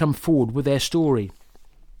abuse to come forward with their story.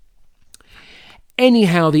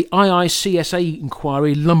 Anyhow, the IICSA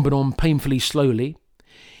inquiry lumbered on painfully slowly.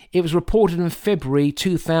 It was reported in February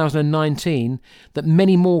 2019 that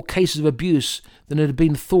many more cases of abuse than had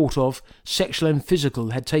been thought of, sexual and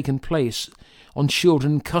physical, had taken place on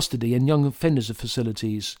children in custody and young offenders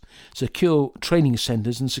facilities, secure training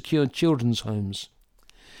centres and secure children's homes.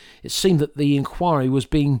 It seemed that the inquiry was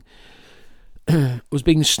being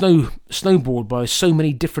snowballed by so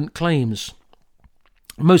many different claims.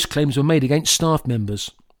 Most claims were made against staff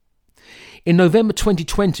members. In November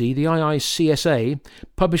 2020, the IICSA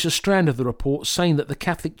published a strand of the report saying that the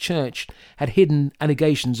Catholic Church had hidden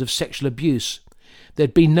allegations of sexual abuse. There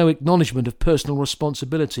had been no acknowledgement of personal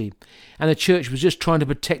responsibility, and the Church was just trying to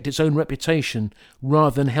protect its own reputation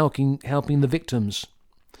rather than helping the victims.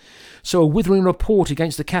 So a withering report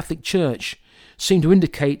against the Catholic Church seemed to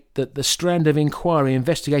indicate that the strand of inquiry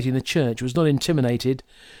investigating the Church was not intimidated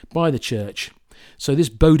by the Church. So this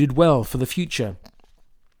boded well for the future.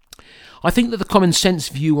 I think that the common sense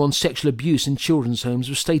view on sexual abuse in children's homes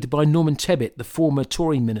was stated by Norman Tebbit, the former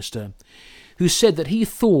Tory minister, who said that he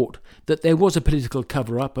thought that there was a political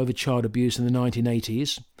cover-up over child abuse in the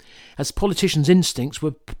 1980s, as politicians' instincts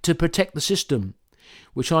were to protect the system,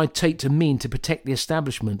 which I take to mean to protect the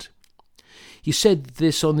establishment. He said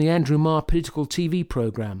this on the Andrew Marr political TV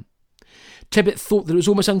programme. Tebbit thought that it was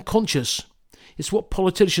almost unconscious. It's what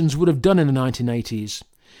politicians would have done in the 1980s.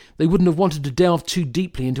 They wouldn't have wanted to delve too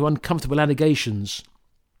deeply into uncomfortable allegations.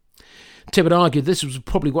 Tebbit argued this was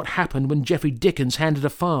probably what happened when Geoffrey Dickens handed a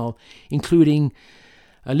file, including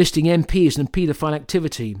listing MPs and paedophile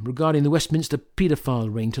activity regarding the Westminster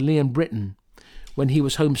paedophile ring, to Liam Britton when he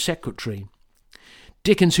was Home Secretary.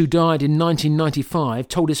 Dickens, who died in 1995,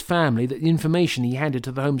 told his family that the information he handed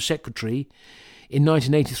to the Home Secretary in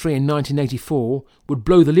 1983 and 1984 would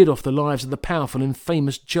blow the lid off the lives of the powerful and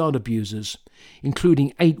famous child abusers,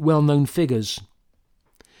 including 8 well-known figures.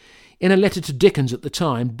 In a letter to Dickens at the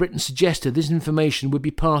time, Britton suggested this information would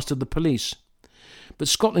be passed to the police, but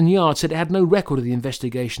Scotland Yard said it had no record of the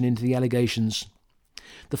investigation into the allegations.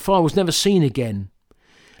 The file was never seen again.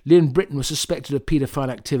 Liam Britton was suspected of paedophile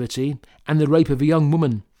activity and the rape of a young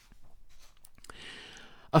woman.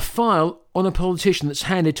 A file on a politician that's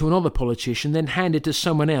handed to another politician, then handed to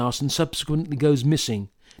someone else and subsequently goes missing,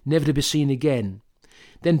 never to be seen again.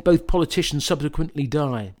 Then both politicians subsequently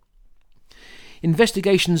die.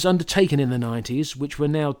 Investigations undertaken in the 90s, which we're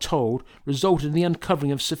now told, resulted in the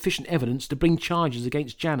uncovering of sufficient evidence to bring charges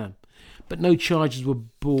against Janner, but no charges were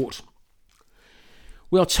brought.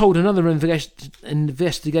 We are told another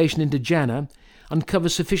investigation into Janner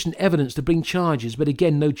uncovers sufficient evidence to bring charges, but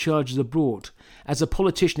again no charges are brought, as the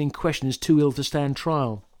politician in question is too ill to stand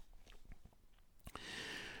trial.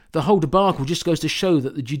 The whole debacle just goes to show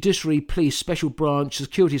that the judiciary, police, special branch,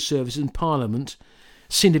 security services and Parliament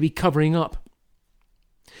seem to be covering up.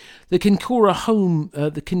 The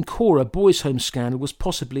Kincora boys' home scandal was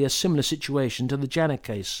possibly a similar situation to the Janner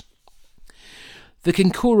case. The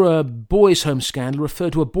Kincora Boys' Home scandal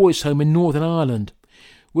referred to a boys' home in Northern Ireland,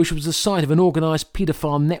 which was the site of an organised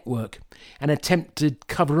paedophile network, an attempted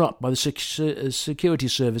cover-up by the security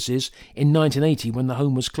services in 1980 when the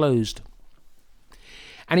home was closed.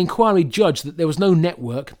 An inquiry judged that there was no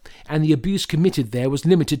network and the abuse committed there was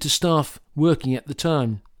limited to staff working at the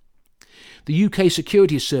time. The UK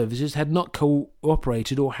security services had not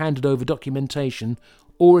cooperated or handed over documentation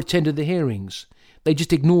or attended the hearings. They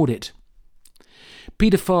just ignored it.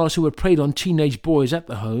 Paedophiles who had preyed on teenage boys at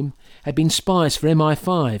the home had been spies for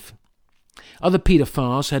MI5. Other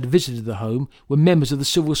paedophiles who had visited the home were members of the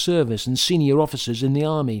civil service and senior officers in the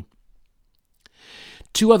army.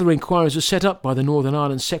 2 other inquiries were set up by the Northern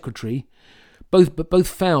Ireland Secretary, but both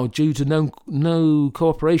failed due to no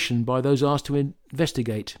cooperation by those asked to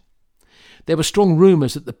investigate. There were strong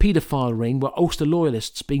rumours that the paedophile ring were Ulster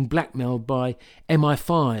loyalists being blackmailed by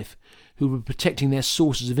MI5, who were protecting their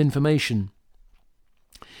sources of information.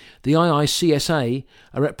 The IICSA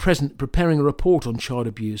are at present preparing a report on child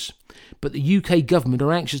abuse, but the UK government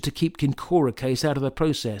are anxious to keep Kincora case out of the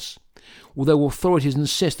process, although authorities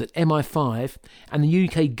insist that MI5 and the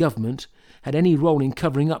UK government had any role in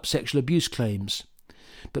covering up sexual abuse claims.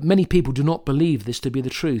 But many people do not believe this to be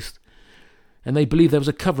the truth, and they believe there was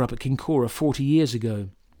a cover-up at Kincora 40 years ago.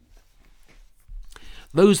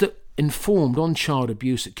 Those that informed on child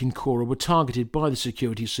abuse at Kincora were targeted by the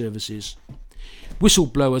security services.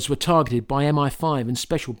 Whistleblowers were targeted by MI5 and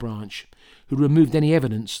Special Branch, who removed any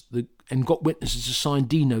evidence and got witnesses to sign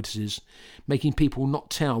D notices, making people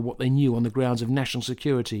not tell what they knew on the grounds of national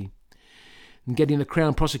security, and getting the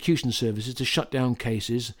Crown Prosecution Services to shut down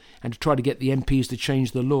cases and to try to get the MPs to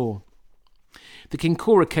change the law. The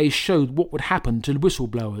Kincora case showed what would happen to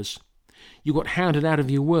whistleblowers. You got hounded out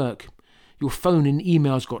of your work, your phone and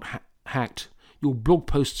emails got hacked, your blog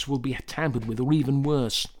posts will be tampered with, or even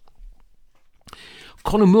worse.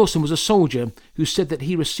 Colin Wilson was a soldier who said that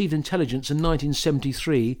he received intelligence in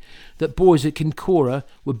 1973 that boys at Kincora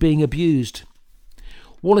were being abused.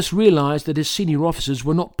 Wallace realised that his senior officers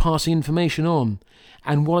were not passing information on,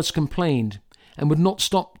 and Wallace complained and would not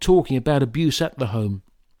stop talking about abuse at the home.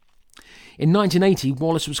 In 1980,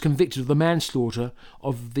 Wallace was convicted of the manslaughter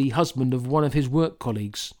of the husband of one of his work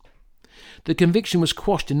colleagues. The conviction was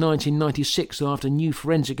quashed in 1996 after new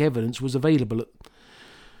forensic evidence was available,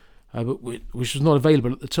 which was not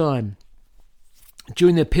available at the time.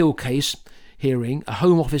 During the appeal case hearing, a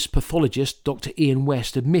Home Office pathologist, Dr. Ian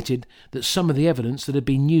West, admitted that some of the evidence that had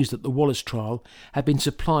been used at the Wallace trial had been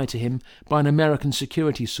supplied to him by an American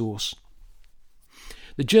security source.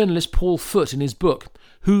 The journalist Paul Foote, in his book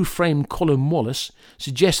Who Framed Colin Wallace,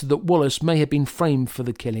 suggested that Wallace may have been framed for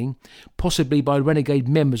the killing, possibly by renegade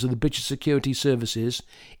members of the British security services,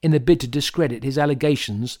 in a bid to discredit his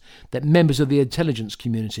allegations that members of the intelligence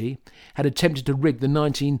community had attempted to rig the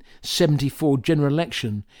 1974 general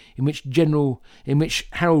election, in which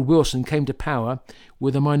Harold Wilson came to power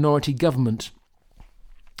with a minority government.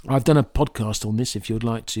 I've done a podcast on this if you'd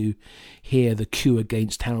like to hear the coup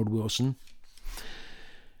against Harold Wilson.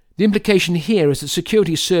 The implication here is that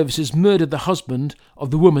security services murdered the husband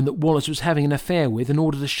of the woman that Wallace was having an affair with in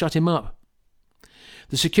order to shut him up.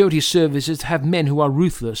 The security services have men who are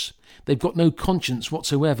ruthless. They've got no conscience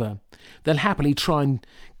whatsoever. They'll happily try and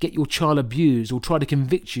get your child abused or try to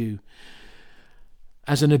convict you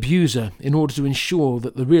as an abuser in order to ensure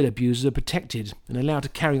that the real abusers are protected and allowed to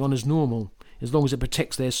carry on as normal, as long as it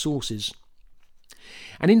protects their sources.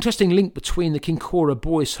 An interesting link between the Kincora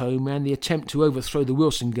Boys' Home and the attempt to overthrow the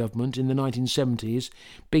Wilson government in the 1970s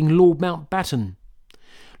being Lord Mountbatten.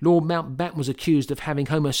 Lord Mountbatten was accused of having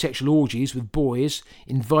homosexual orgies with boys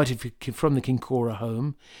invited from the Kincora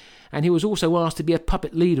home, and he was also asked to be a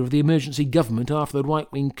puppet leader of the emergency government after the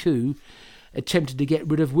right-wing coup attempted to get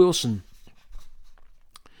rid of Wilson.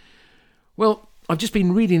 Well, I've just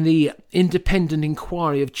been reading the Independent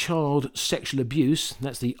Inquiry of Child Sexual Abuse,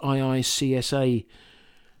 that's the IICSA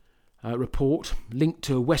report, linked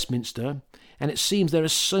to Westminster, and it seems there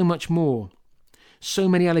is so much more, so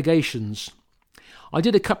many allegations. I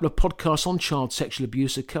did a couple of podcasts on child sexual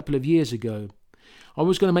abuse a couple of years ago. I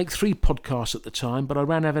was going to make 3 podcasts at the time, but I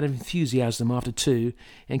ran out of enthusiasm after 2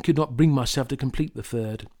 and could not bring myself to complete the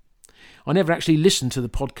 3rd. I never actually listened to the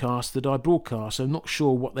podcast that I broadcast, so I'm not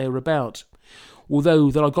sure what they were about, although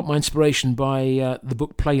that I got my inspiration by the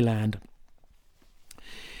book Playland.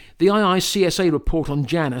 The IICSA report on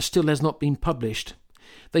Jana still has not been published.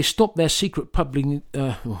 They stopped their secret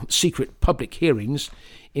public hearings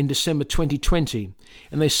in December 2020,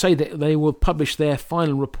 and they say that they will publish their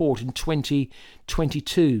final report in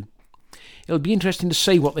 2022. It'll be interesting to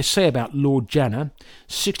see what they say about Lord Jana,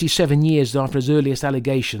 67 years after his earliest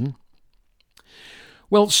allegation.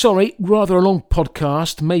 Well, sorry, rather a long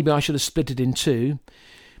podcast. Maybe I should have split it in two.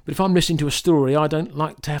 But if I'm listening to a story, I don't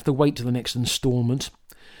like to have to wait till the next instalment.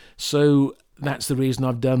 So that's the reason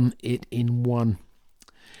I've done it in one.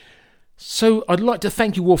 So I'd like to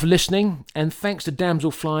thank you all for listening, and thanks to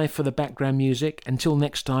Damselfly for the background music. Until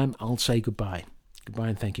next time, I'll say goodbye. Goodbye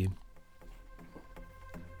and thank you.